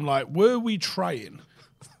said to him like, were we trying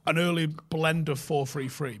an early blend of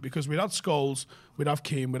 4-3-3 because we'd had Scholes, we'd have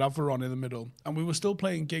Keane, we'd have Varane in the middle, and we were still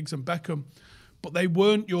playing Giggs and Beckham, but they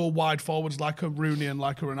weren't your wide forwards like a Rooney and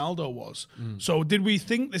like a Ronaldo was. So did we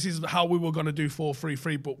think this is how we were going to do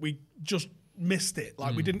 4-3-3, but we just missed it.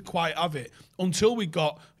 Like we didn't quite have it until we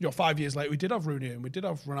got 5 years later. We did have Rooney and we did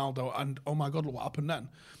have Ronaldo, and oh my God, look what happened then.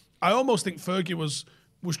 I almost think Fergie was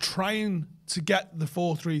trying to get the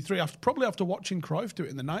 4-3-3 probably after watching Cruyff do it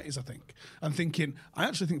in the 90s, I think, and thinking, I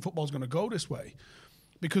actually think football's going to go this way.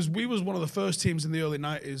 Because we was one of the first teams in the early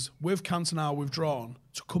 90s, with Cantona withdrawn,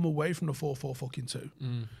 to come away from the 4-4-2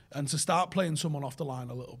 and to start playing someone off the line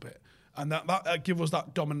a little bit. And that give us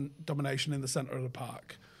that domination in the centre of the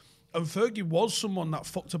park. And Fergie was someone that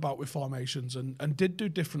fucked about with formations and did do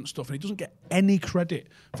different stuff. And he doesn't get any credit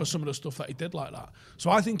for some of the stuff that he did like that. So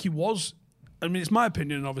I think he was... I mean, it's my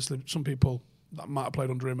opinion, and obviously some people that might have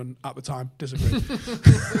played under him and at the time disagree.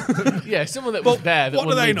 Yeah, someone that was there that won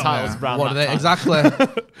the titles around that time. Exactly. Are you going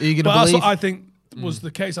to believe? That's what I think was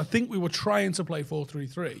the case. I think we were trying to play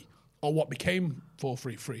 4-3-3, or what became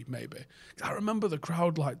 4-3-3, maybe. I remember the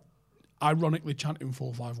crowd, like, ironically chanting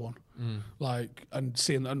 4-5-1, like, and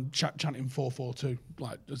chanting 4-4-2,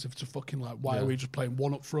 like, as if it's a fucking, like, why are we just playing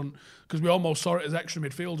one up front? Because we almost saw it as extra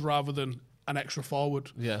midfield rather than an extra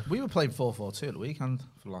forward. Yeah, we were playing 4-4-2 at the weekend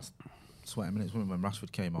for the last 20 minutes when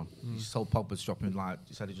Rashford came on. He told Pogba to drop him, like,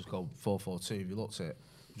 he said he just go 4-4-2. If you looked at it,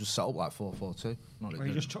 just set up like 4-4-2. Well,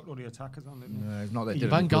 he just chucked all the attackers on, didn't he? Yeah, it's not that.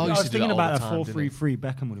 Van Gaal used I was to do thinking that all about the a time, 4-3-3.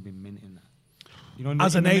 Beckham would have been minting that. You know,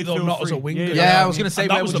 As an 8 though, not as a winger. Yeah, I was going to say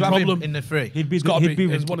that where was would the you have him problem in the 3? He'd be It's got to be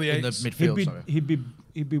in one of the in the 8s. midfield.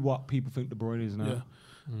 He'd be what people think De Bruyne is now. Yeah.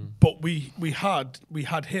 But we had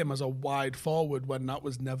him as a wide forward when that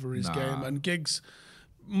was never his game. And Giggs,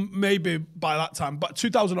 maybe by that time, but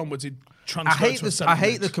 2000 onwards, he'd transferred I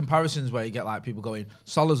hate the comparisons where you get like people going,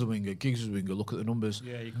 Salah's a winger, Giggs is a winger, look at the numbers.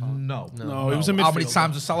 Yeah, you can't. No, he was a midfielder. How many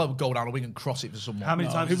times does Salah would go down a wing and cross it for someone? How many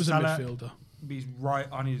times he was a Salah midfielder. He's right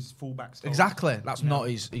on his fullback. Exactly. That's not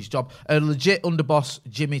his job. A legit underboss,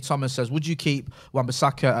 Jimmy Thomas, says, would you keep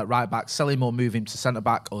Wan-Bissaka at right back, sell him or move him to centre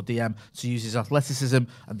back or DM to use his athleticism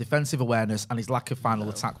and defensive awareness, and his lack of final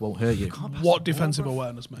attack won't hurt you? What defensive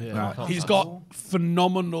awareness, mate? Yeah, right. He's got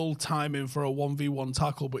phenomenal timing for a 1v1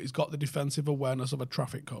 tackle, but he's got the defensive awareness of a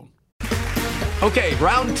traffic cone. Okay,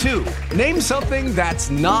 round 2. Name something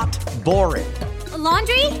that's not boring. A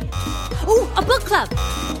laundry? Ooh, a book club.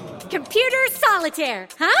 Computer solitaire,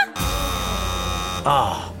 huh?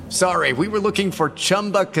 Ah, sorry, we were looking for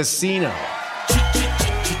Chumba Casino.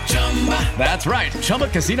 That's right,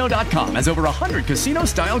 ChumbaCasino.com has over 100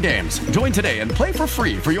 casino-style games. Join today and play for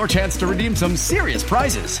free for your chance to redeem some serious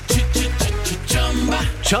prizes.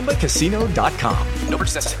 ChumbaCasino.com. No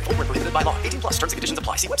purchase necessary. Void where prohibited by law. 18+. Terms and conditions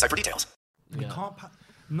apply. See website for details. We can't.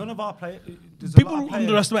 None of our players. People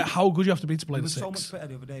underestimate how good you have to be to play the 6. So much better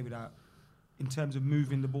the other day in terms of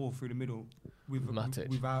moving the ball through the middle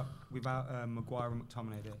without Maguire and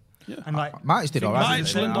McTominay there. Yeah. And like Matic did all right.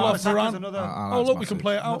 Matic, Lindelof, Varane. Oh, look, we can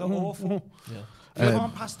play it out. You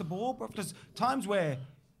can't pass the ball, bro. There's times where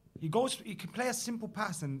you can play a simple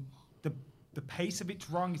pass and the pace of it's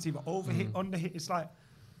wrong. It's either overhit, underhit. It's like,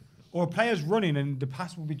 or a player's running and the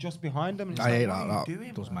pass will be just behind them. And I hate that.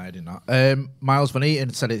 That does my head in that. Miles Van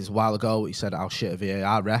Eaton said it a while ago. He said, "I'll shit at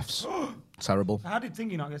VAR refs." Terrible. How did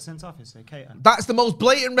Thingy not get sent off yesterday, Keita? That's the most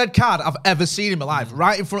blatant red card I've ever seen in my life,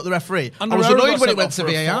 right in front of the referee. And I was annoyed when it went to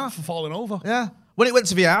VAR. For falling over. Yeah. When it went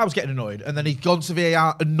to VAR, I was getting annoyed. And then he'd gone to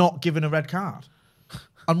VAR and not given a red card.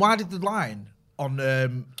 And why did the line on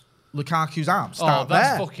Lukaku's arm start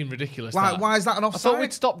that's there? fucking ridiculous. Why is that an offside? I thought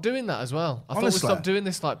we'd stop doing that as well. I thought we'd stop doing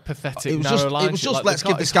this like pathetic narrow line. It was just like, let's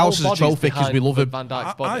give the Scousers a trophy because we love him. Van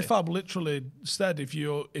Dijk's body. IFAB literally said if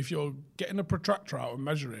you're getting a protractor out and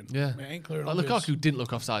measuring, it ain't clear. Like Lukaku didn't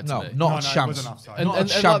look offside to me. Not a chance. And like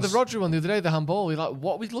the Rodri one the other day, the handball, we're like,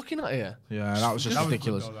 what are we looking at here? Yeah, that was just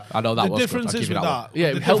ridiculous. I know that was good. The difference is with that.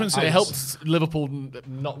 Yeah, it helped Liverpool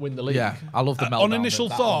not win the league. Yeah, I love the meltdown. On initial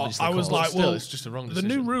thought, I was like, well, it's just a wrong decision.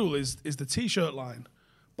 The new rule is the t-shirt line.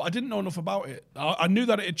 But I didn't know enough about it. I knew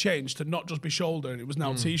that it had changed to not just be shoulder and it was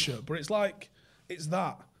now t-shirt. But it's like, it's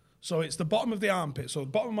that. So it's the bottom of the armpit. So the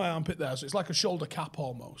bottom of my armpit there. So it's like a shoulder cap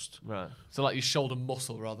almost. Right. So like your shoulder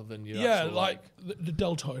muscle rather than your actual, like the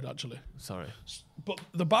deltoid actually. Sorry. But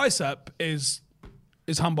the bicep is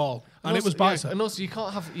handball. And it was bicep. Yeah, and also you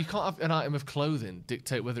can't have an item of clothing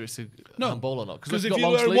dictate whether it's a handball or not. Because if you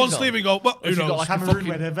wear one sleeve and go, well, if you've got like Cameroon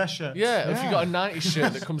wear their vest shirt. Yeah, if you've got a 90s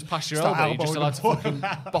shirt that comes past your elbow, you're just allowed to fucking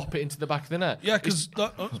bop it into the back of the net. Yeah, because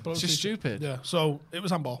it's just stupid. Yeah, so it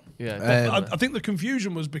was handball. Yeah, I think the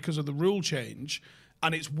confusion was because of the rule change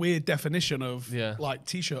and its weird definition of like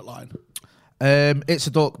t-shirt line. It's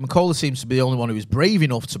a duck. McCullough seems to be the only one who is brave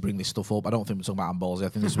enough to bring this stuff up. I don't think we're talking about handballs. I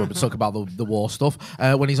think this is when we talk about the war stuff.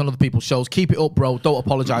 When he's on other people's shows, keep it up, bro. Don't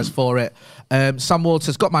apologise for it. Sam Ward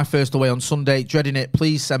says, got my first away on Sunday. Dreading it.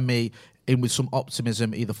 Please send me in with some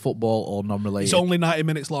optimism, either football or non-related. It's only 90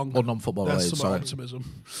 minutes long. Or non-football related, sorry. Optimism.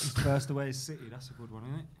 His first away is City. That's a good one,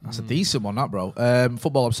 isn't it? That's a decent one, that, bro.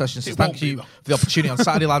 Football Obsession says, thank you for the opportunity on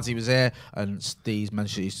Saturday, lads. He was here, and Steve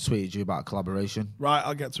mentioned he's tweeted you about a collaboration. Right,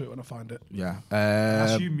 I'll get to it when I find it. Yeah.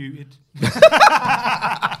 That's you muted. It's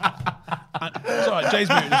all right, Jay's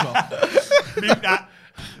muted as well. Mute that.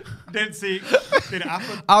 Didn't see it. Didn't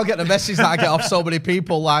happen. I'll get the message that I get off so many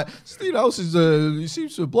people like, Steve House he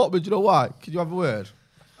seems to have blocked me. Do you know why? Can you have a word?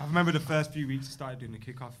 I remember the first few weeks I started doing the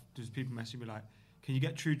kickoff. There's people messaging me like, can you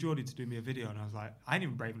get True Geordie to do me a video? And I was like, I ain't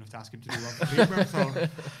even brave enough to ask him to do one for me, so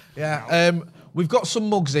yeah. We've got some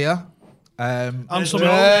mugs here. And some to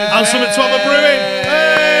have a brewing.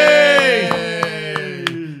 Hey!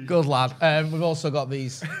 Good lad. We've also got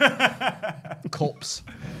these cups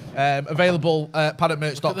available at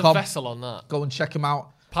paddockmerch.com. Look at the vessel on that. Go and check them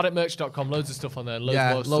out. Paddockmerch.com, loads of stuff on there.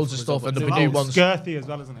 Loads of stuff. And the It's new ones. girthy as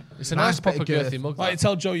well, isn't it? It's a nice proper girthy mug. Right,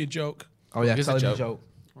 tell Joe your joke. Oh, yeah, It is tell a him your joke. joke.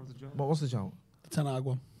 What was the joke? The Ten Hag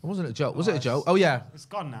one. It wasn't a joke. Was it a joke? Oh, yeah. It's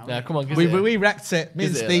gone now. Yeah, come on, We wrecked it. Me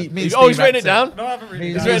and Steve. He's written it down. No, I haven't written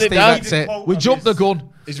it He's down. written it down. Wrecked it. We jumped the gun.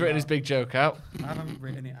 He's written his big joke out. I haven't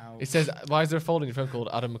written it out. It says, why is there a folder in your phone called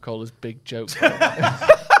Adam McCullough's Big Joke?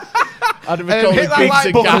 Adam hit McCullough's that Big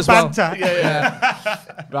like button as well. Banter.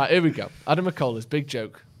 Yeah. Right, here we go. Adam McCullough's Big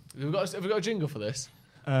Joke. Have we got a jingle for this?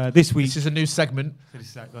 This week. This is a new segment.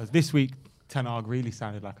 This week, Ten Hag really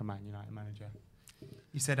sounded like a Man United manager.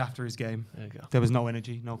 He said after his game, go. there was no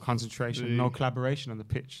energy, no concentration, no collaboration on the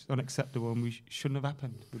pitch. Unacceptable, and we shouldn't have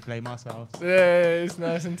happened. We blame ourselves. Yeah, it's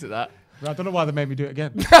nice, isn't it, that? I don't know why they made me do it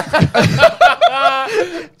again. Because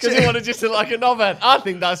he wanted just to like a knobhead. I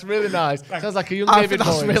think that's really nice. Sounds like a young David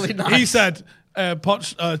Moyes. Really nice. He said,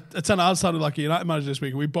 Ten Hag sounded like a United manager this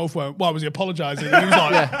week, and we both went, why was he apologising? And he was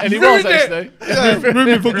like, Yeah, and he "You was ruined actually. it. You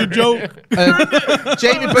ruined my fucking joke.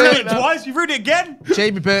 Jamie Burton. Twice, you ruined it again.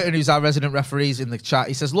 Jamie Burton, who's our resident referee, is in the chat.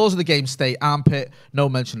 He says, laws of the game state armpit, no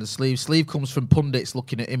mention of sleeve. Sleeve comes from pundits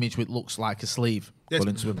looking at image which looks like a sleeve.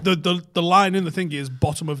 According to him. The line in the thing is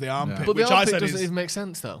bottom of the armpit, But which the I armpit said doesn't is even make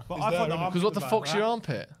sense, though. But I thought the Because what the fuck's your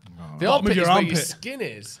armpit? The Bottom armpit of your is where your armpit. skin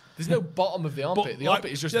is. There's no bottom of the armpit. The like,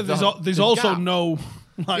 armpit is just yeah, the there's the also gap. no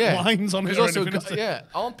lines on it. There's or also anything, is there?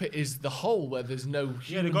 armpit is the hole where there's no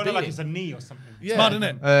Yeah, human they got it like being. it's a knee or something. Yeah. Mad, isn't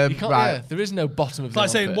it? You can't, right. yeah, there is no bottom of It's the like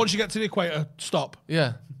saying, armpit. once you get to the equator, stop.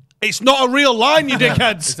 Yeah. It's not a real line, you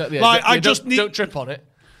dickheads. Exactly, yeah. Like, Yeah, I just need... don't trip on it.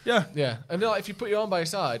 Yeah. Yeah. And like, if you put your arm by your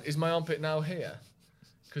side, is my armpit now here?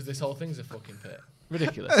 Because this whole thing's a fucking pit.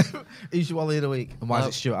 Ridiculous. Who's your Wally of the week? And why is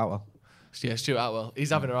it Stuart Atwell? Yeah, Stuart Atwell.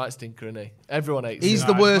 He's having a right stinker, isn't he? Everyone hates He's him.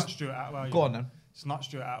 the It's worst. not Stuart Atwell, Go on then. It's not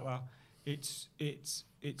Stuart Atwell.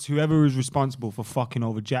 It's whoever is responsible for fucking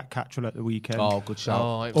over Jack Cattrall at the weekend. Oh, good shout.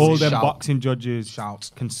 All them Shout. boxing judges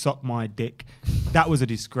Shout. can suck my dick. That was a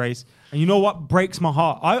disgrace. And you know what breaks my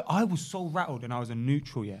heart? I was so rattled and I was a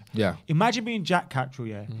neutral, yeah. Yeah. Imagine being Jack Cattrall,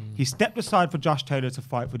 yeah. He stepped aside for Josh Taylor to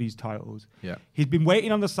fight for these titles. Yeah. He's been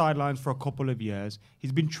waiting on the sidelines for a couple of years.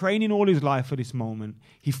 He's been training all his life for this moment.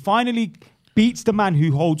 He finally beats the man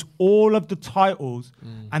who holds all of the titles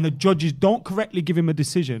and the judges don't correctly give him a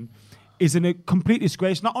decision. Is in a complete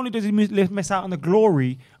disgrace. Not only does he miss out on the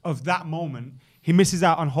glory of that moment, he misses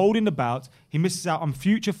out on holding the belt, he misses out on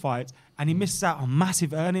future fights, and he misses out on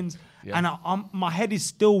massive earnings. Yeah. And my head is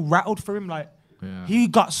still rattled for him. Like, he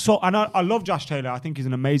got so... And I love Josh Taylor. I think he's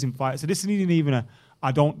an amazing fighter. So this isn't even a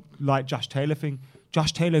I don't like Josh Taylor thing.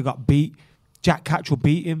 Josh Taylor got beat. Jack Cattrall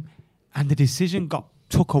beat him. And the decision got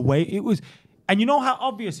took away. It was... And you know how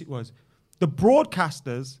obvious it was? The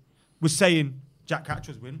broadcasters were saying... Jack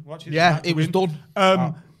Cattrall's win. Watch his Yeah, Jack it was win.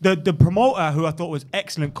 done. The promoter, who I thought was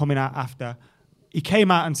excellent coming out after, he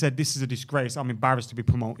came out and said, this is a disgrace. I'm embarrassed to be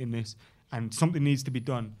promoting this and something needs to be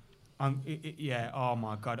done. Yeah, oh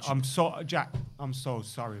my God. Jack, I'm so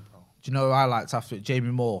sorry, bro. Do you know who I liked after it?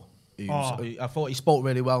 Jamie Moore. I thought he spoke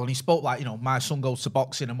really well, and he spoke like, my son goes to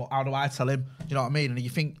boxing, and how do I tell him? Do you know what I mean? And you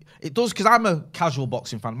think it does, because I'm a casual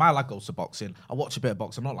boxing fan. My lad goes to boxing. I watch a bit of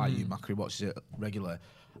boxing. I'm not like you, Macri, watches it regularly.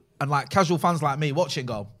 And like casual fans like me watch it and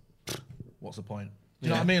go, what's the point? Do you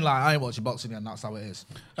know what I mean? Like, I ain't watching boxing and that's how it is.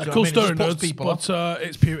 Cool story, nerds, but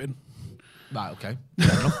it's Putin. Right, okay.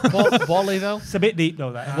 Wally, though? It's a bit deep,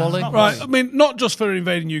 though, that. Wally? Right, I mean, not just for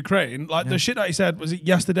invading Ukraine. Like, the shit that he said, was it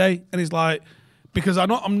yesterday? And he's like, because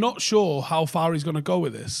I'm not sure how far he's going to go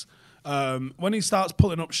with this. When he starts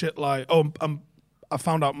pulling up shit like, I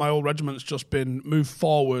found out my old regiment's just been moved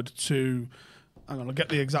forward to... Hang on, I'll get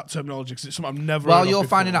the exact terminology because it's something I've never heard Well, of you're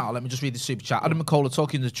before. finding out. Let me just read the super chat. Adam McCullough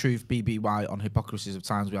talking the truth, BBY, on hypocrisies of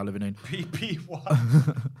times we are living in.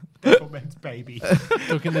 BBY. Government baby.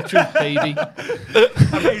 Talking the truth, baby.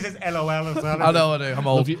 I bet he says LOL as well. I know. I'm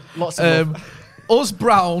old. Love you. Lots of love. Us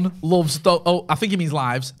Brown loves, I think he means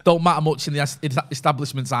lives, don't matter much in the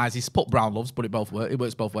establishment's eyes. He's put Brown loves, but it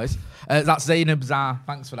works both ways. That's Zainab Zah.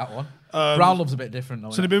 Thanks for that one. Brown loves a bit different, though.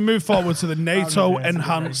 So they've been moved forward to the NATO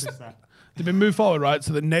enhanced... They've been moved forward, right,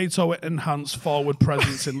 to the NATO enhanced forward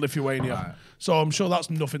presence in Lithuania. Right. So I'm sure that's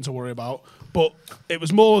nothing to worry about. But it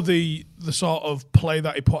was more the sort of play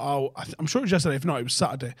that he put out. I'm sure it was yesterday, if not, it was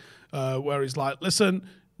Saturday, where he's like, listen,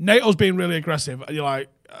 NATO's being really aggressive. And you're like,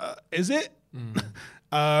 is it?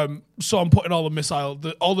 So I'm putting all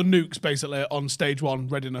the all the nukes basically on stage 1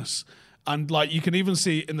 readiness. And like you can even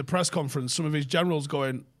see in the press conference, some of his generals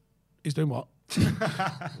going, he's doing what?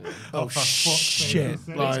 Oh, shit.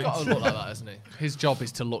 He's got to look like that, hasn't he? His job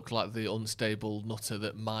is to look like the unstable nutter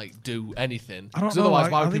that might do anything. I don't Because know.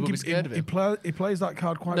 Otherwise, why I would think people be scared of him? He plays that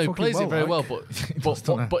card quite No, he fucking plays well. it very well,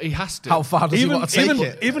 but he has to. How far does he want to take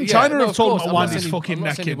it? Even China have told him to wind his I'm fucking not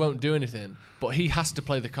neck saying he in. won't do anything, but he has to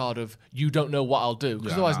play the card of you don't know what I'll do,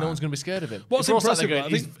 because otherwise no one's going to be scared of him. What's If we're all sat there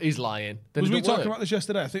impressive, going, I think- he's lying. Then Was it we don't talking work. about this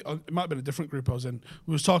yesterday? I think it might have been a different group I was in.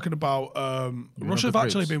 We was talking about Russia have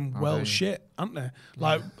actually been shit, haven't they?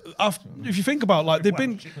 Like, if you think about, like, they've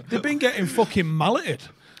been getting fucking malleted.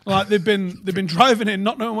 Like they've been driving in,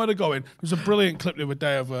 not knowing where they're going. There's a brilliant clip the other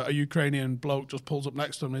day of a Ukrainian bloke just pulls up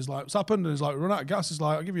next to him and he's like, "What's happened?" And he's like, "Run out of gas." He's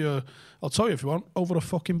like, I'll tell you if you want, over the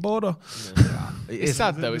fucking border. It's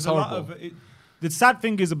sad though. It's horrible. The sad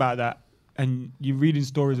thing is about that, and you're reading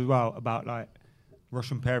stories as well about like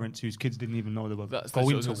Russian parents whose kids didn't even know they were That's going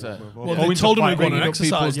what I was to gonna say. war. Well, they told them they were going to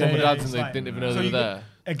exercise. People's mum and dads and they didn't even know they were there.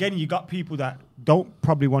 Again, you got people that don't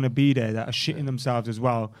probably want to be there, that are shitting themselves as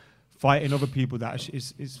well, fighting other people. That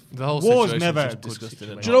is the whole war's situation's never just a good disgusting,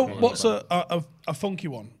 situation. Do you know what's a funky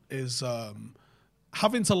one is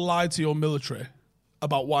having to lie to your military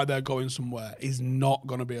about why they're going somewhere is not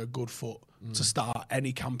going to be a good foot to start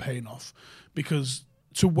any campaign off, because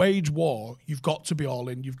to wage war, you've got to be all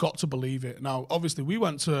in. You've got to believe it. Now, obviously, we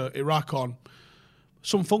went to Iraq on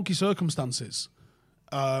some funky circumstances.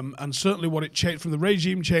 And certainly what it changed from the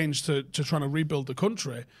regime change to trying to rebuild the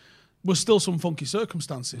country was still some funky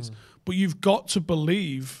circumstances. But you've got to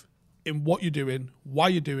believe in what you're doing, why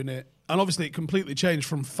you're doing it. And obviously it completely changed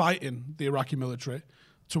from fighting the Iraqi military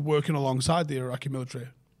to working alongside the Iraqi military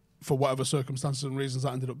for whatever circumstances and reasons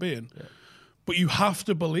that ended up being. Yeah. But you have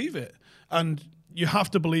to believe it. And you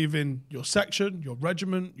have to believe in your section, your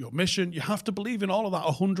regiment, your mission. You have to believe in all of that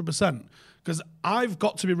 100%. Because I've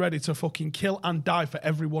got to be ready to fucking kill and die for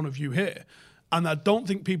every one of you here. And I don't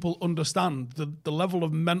think people understand the level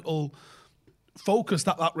of mental focus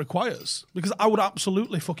that requires. Because I would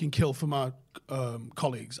absolutely fucking kill for my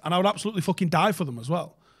colleagues. And I would absolutely fucking die for them as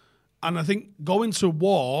well. And I think going to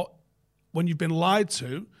war, when you've been lied to,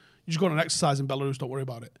 you just go on an exercise in Belarus, don't worry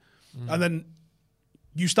about it. And then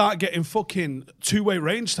you start getting fucking two-way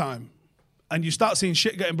range time, and you start seeing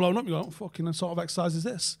shit getting blown up. You go, what fucking sort of exercise is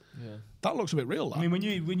this? Yeah. That looks a bit real. That. I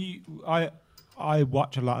mean, I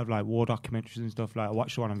watch a lot of like war documentaries and stuff. Like I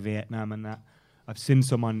watched one on Vietnam and that. I've seen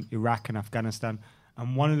some on Iraq and Afghanistan.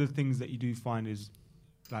 And one of the things that you do find is,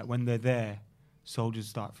 like when they're there, soldiers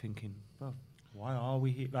start thinking, well, why are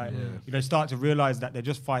we here? Like they start to realize that they're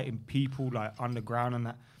just fighting people like underground and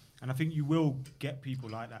that. And I think you will get people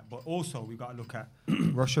like that. But also, we've got to look at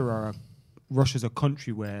Russia's a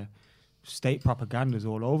country where state propaganda is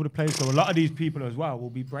all over the place. So a lot of these people as well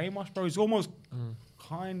will be brainwashed, bro. It's almost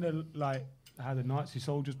kind of like how the Nazi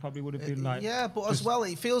soldiers probably would have been like. Yeah, but as well,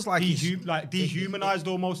 it feels like dehumanized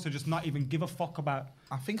almost to just not even give a fuck about.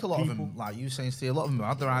 I think a lot people. of them, like you saying, Steve, a lot of them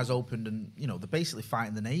had their eyes opened and, they're basically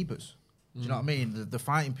fighting the neighbours. Do you know what I mean? They're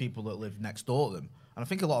fighting people that live next door to them. And I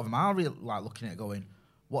think a lot of them are really, like looking at it going,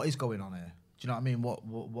 what is going on here? Do you know what I mean? What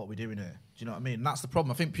are we doing here? Do you know what I mean? And that's the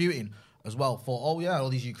problem. I think Putin as well thought, all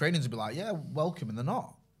these Ukrainians would be like, yeah, welcome, and they're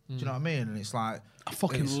not. Do you know what I mean? And it's like... I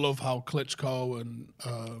fucking love how Klitschko and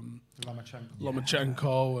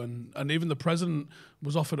Lomachenko and even the president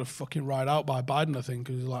was offered a fucking ride out by Biden, I think,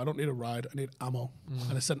 because he's like, I don't need a ride, I need ammo.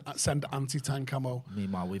 And I send anti-tank ammo.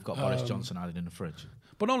 Meanwhile, we've got Boris Johnson added in the fridge.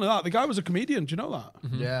 But not only that, the guy was a comedian, do you know that?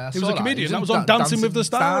 Yeah, he was a comedian. That was on Dancing with the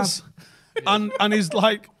Stars. and he's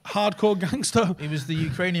like hardcore gangster. He was the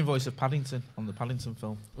Ukrainian voice of Paddington on the Paddington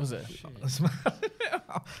film. Was it?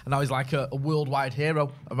 And now he's like a worldwide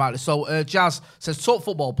hero. Right, so Jazz says, talk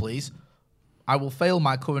football, please. I will fail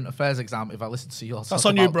my current affairs exam if I listen to yours. That's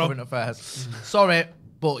on you, bro. Current affairs. Sorry,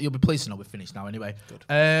 but you'll be pleased to know we're finished now anyway.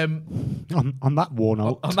 On that war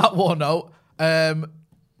note. On that war note,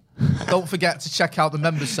 don't forget to check out the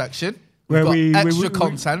members section. Where We've got extra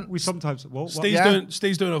content. We sometimes...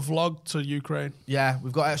 Steve's doing a vlog to Ukraine. Yeah,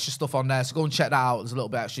 we've got extra stuff on there, so go and check that out. There's a little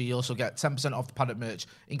bit extra. You also get 10% off the Paddock merch,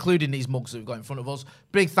 including these mugs that we've got in front of us.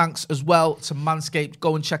 Big thanks as well to Manscaped.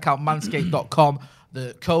 Go and check out manscaped.com.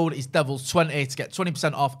 The code is Devils20 to get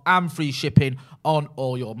 20% off and free shipping on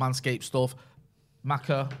all your Manscaped stuff.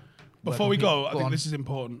 Maka... Before we go, I think this is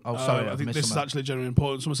important. Oh, sorry. I think this is actually genuinely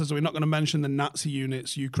important. Someone says that we're not going to mention the Nazi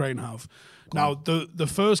units Ukraine have. Now, the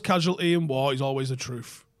first casualty in war is always the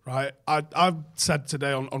truth, right? I've said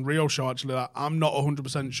today on Rio Show, actually, that I'm not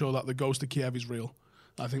 100% sure that the ghost of Kiev is real.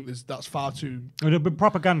 I think that's far too... There'll be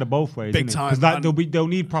propaganda both ways, big time. Because they'll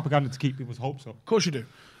need propaganda to keep people's hopes up. Of course you do.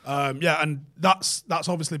 And that's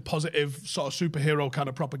obviously positive sort of superhero kind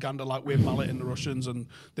of propaganda, like we're malleting the Russians and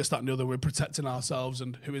this, that, and the other. We're protecting ourselves,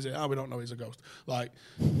 and who is it? We don't know. He's a ghost. Like,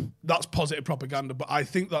 that's positive propaganda. But I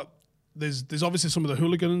think that there's obviously some of the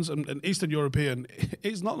hooligans and Eastern European.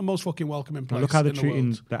 It's not the most fucking welcoming place. Look how they're in the treating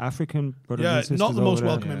world. the African brothers and sisters. Not the most over there.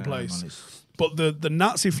 welcoming place. But the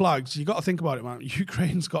Nazi flags, you got to think about it, man.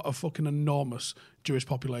 Ukraine's got a fucking enormous Jewish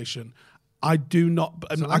population. I do not.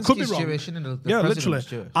 I could be wrong. Jewish, isn't it? Literally.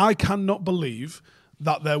 I cannot believe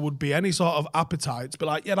that there would be any sort of appetite to be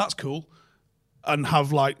like, yeah, that's cool, and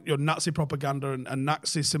have like your Nazi propaganda and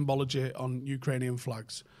Nazi symbology on Ukrainian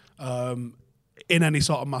flags in any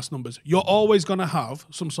sort of mass numbers. You're always going to have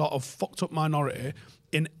some sort of fucked up minority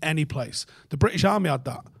in any place. The British Army had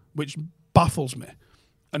that, which baffles me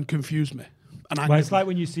and confused me. And well, it's like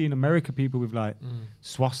when you see in America people with like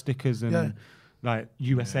swastikas and like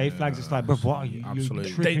USA flags. It's like, but what are you? You're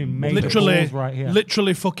tripping major balls right here.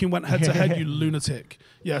 Literally fucking went head to head, you lunatic.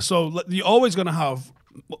 Yeah, so you're always going to have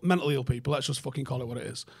mentally ill people. Let's just fucking call it what it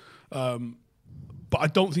is. But I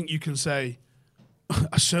don't think you can say,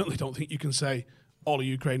 I certainly don't think you can say all of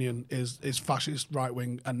Ukrainian is fascist, right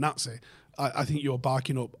wing, and Nazi. I think you're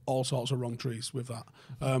barking up all sorts of wrong trees with that.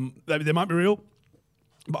 They might be real,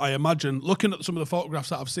 but I imagine, looking at some of the photographs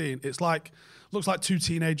that I've seen, looks like two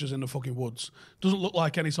teenagers in the fucking woods. Doesn't look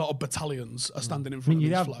like any sort of battalions are standing in front of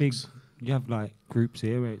these flags. You have like groups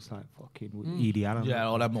here where it's like fucking Edie Allen. Yeah,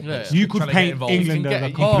 all them. You could paint England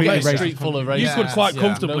as a complete street full of racists. You could quite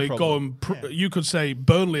comfortably go and you could say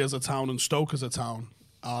Burnley as a town and Stoke as a town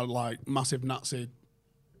are like massive Nazi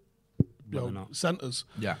centres.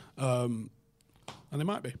 Yeah, and they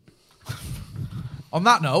might be. On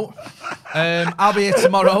that note, I'll be here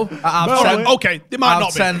tomorrow at 10. Okay, they might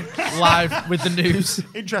not be. 10 live with the news.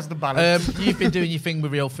 Interesting balance. You've been doing your thing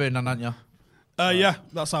with Rio Ferdinand, haven't you? Yeah,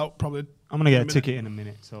 that's out probably. I'm going to get a ticket in a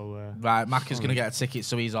minute. So right, Mac is going to get a ticket,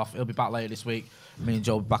 so he's off. He'll be back later this week. Me and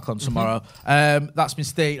Joe will be back on tomorrow. That's been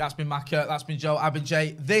Steve, that's been Mac, that's been Joe, I've been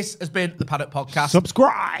Jay. This has been the Paddock Podcast.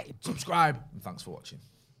 Subscribe. And thanks for watching.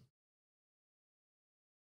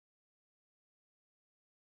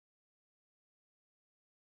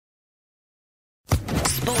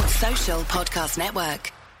 Sports Social Podcast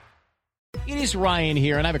Network. It is Ryan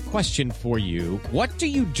here, and I have a question for you. What do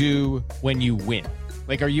you do when you win?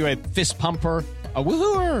 Like, are you a fist pumper, a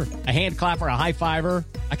woohooer, a hand clapper, a high fiver?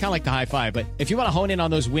 I kind of like the high five, but if you want to hone in on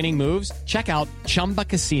those winning moves, check out Chumba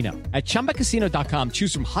Casino. At ChumbaCasino.com,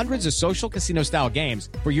 choose from hundreds of social casino-style games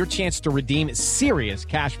for your chance to redeem serious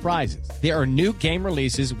cash prizes. There are new game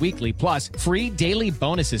releases weekly, plus free daily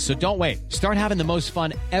bonuses, so don't wait. Start having the most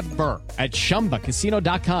fun ever at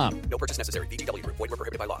ChumbaCasino.com. No purchase necessary. VGW Group. Void where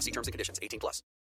prohibited by law. See terms and conditions. 18+.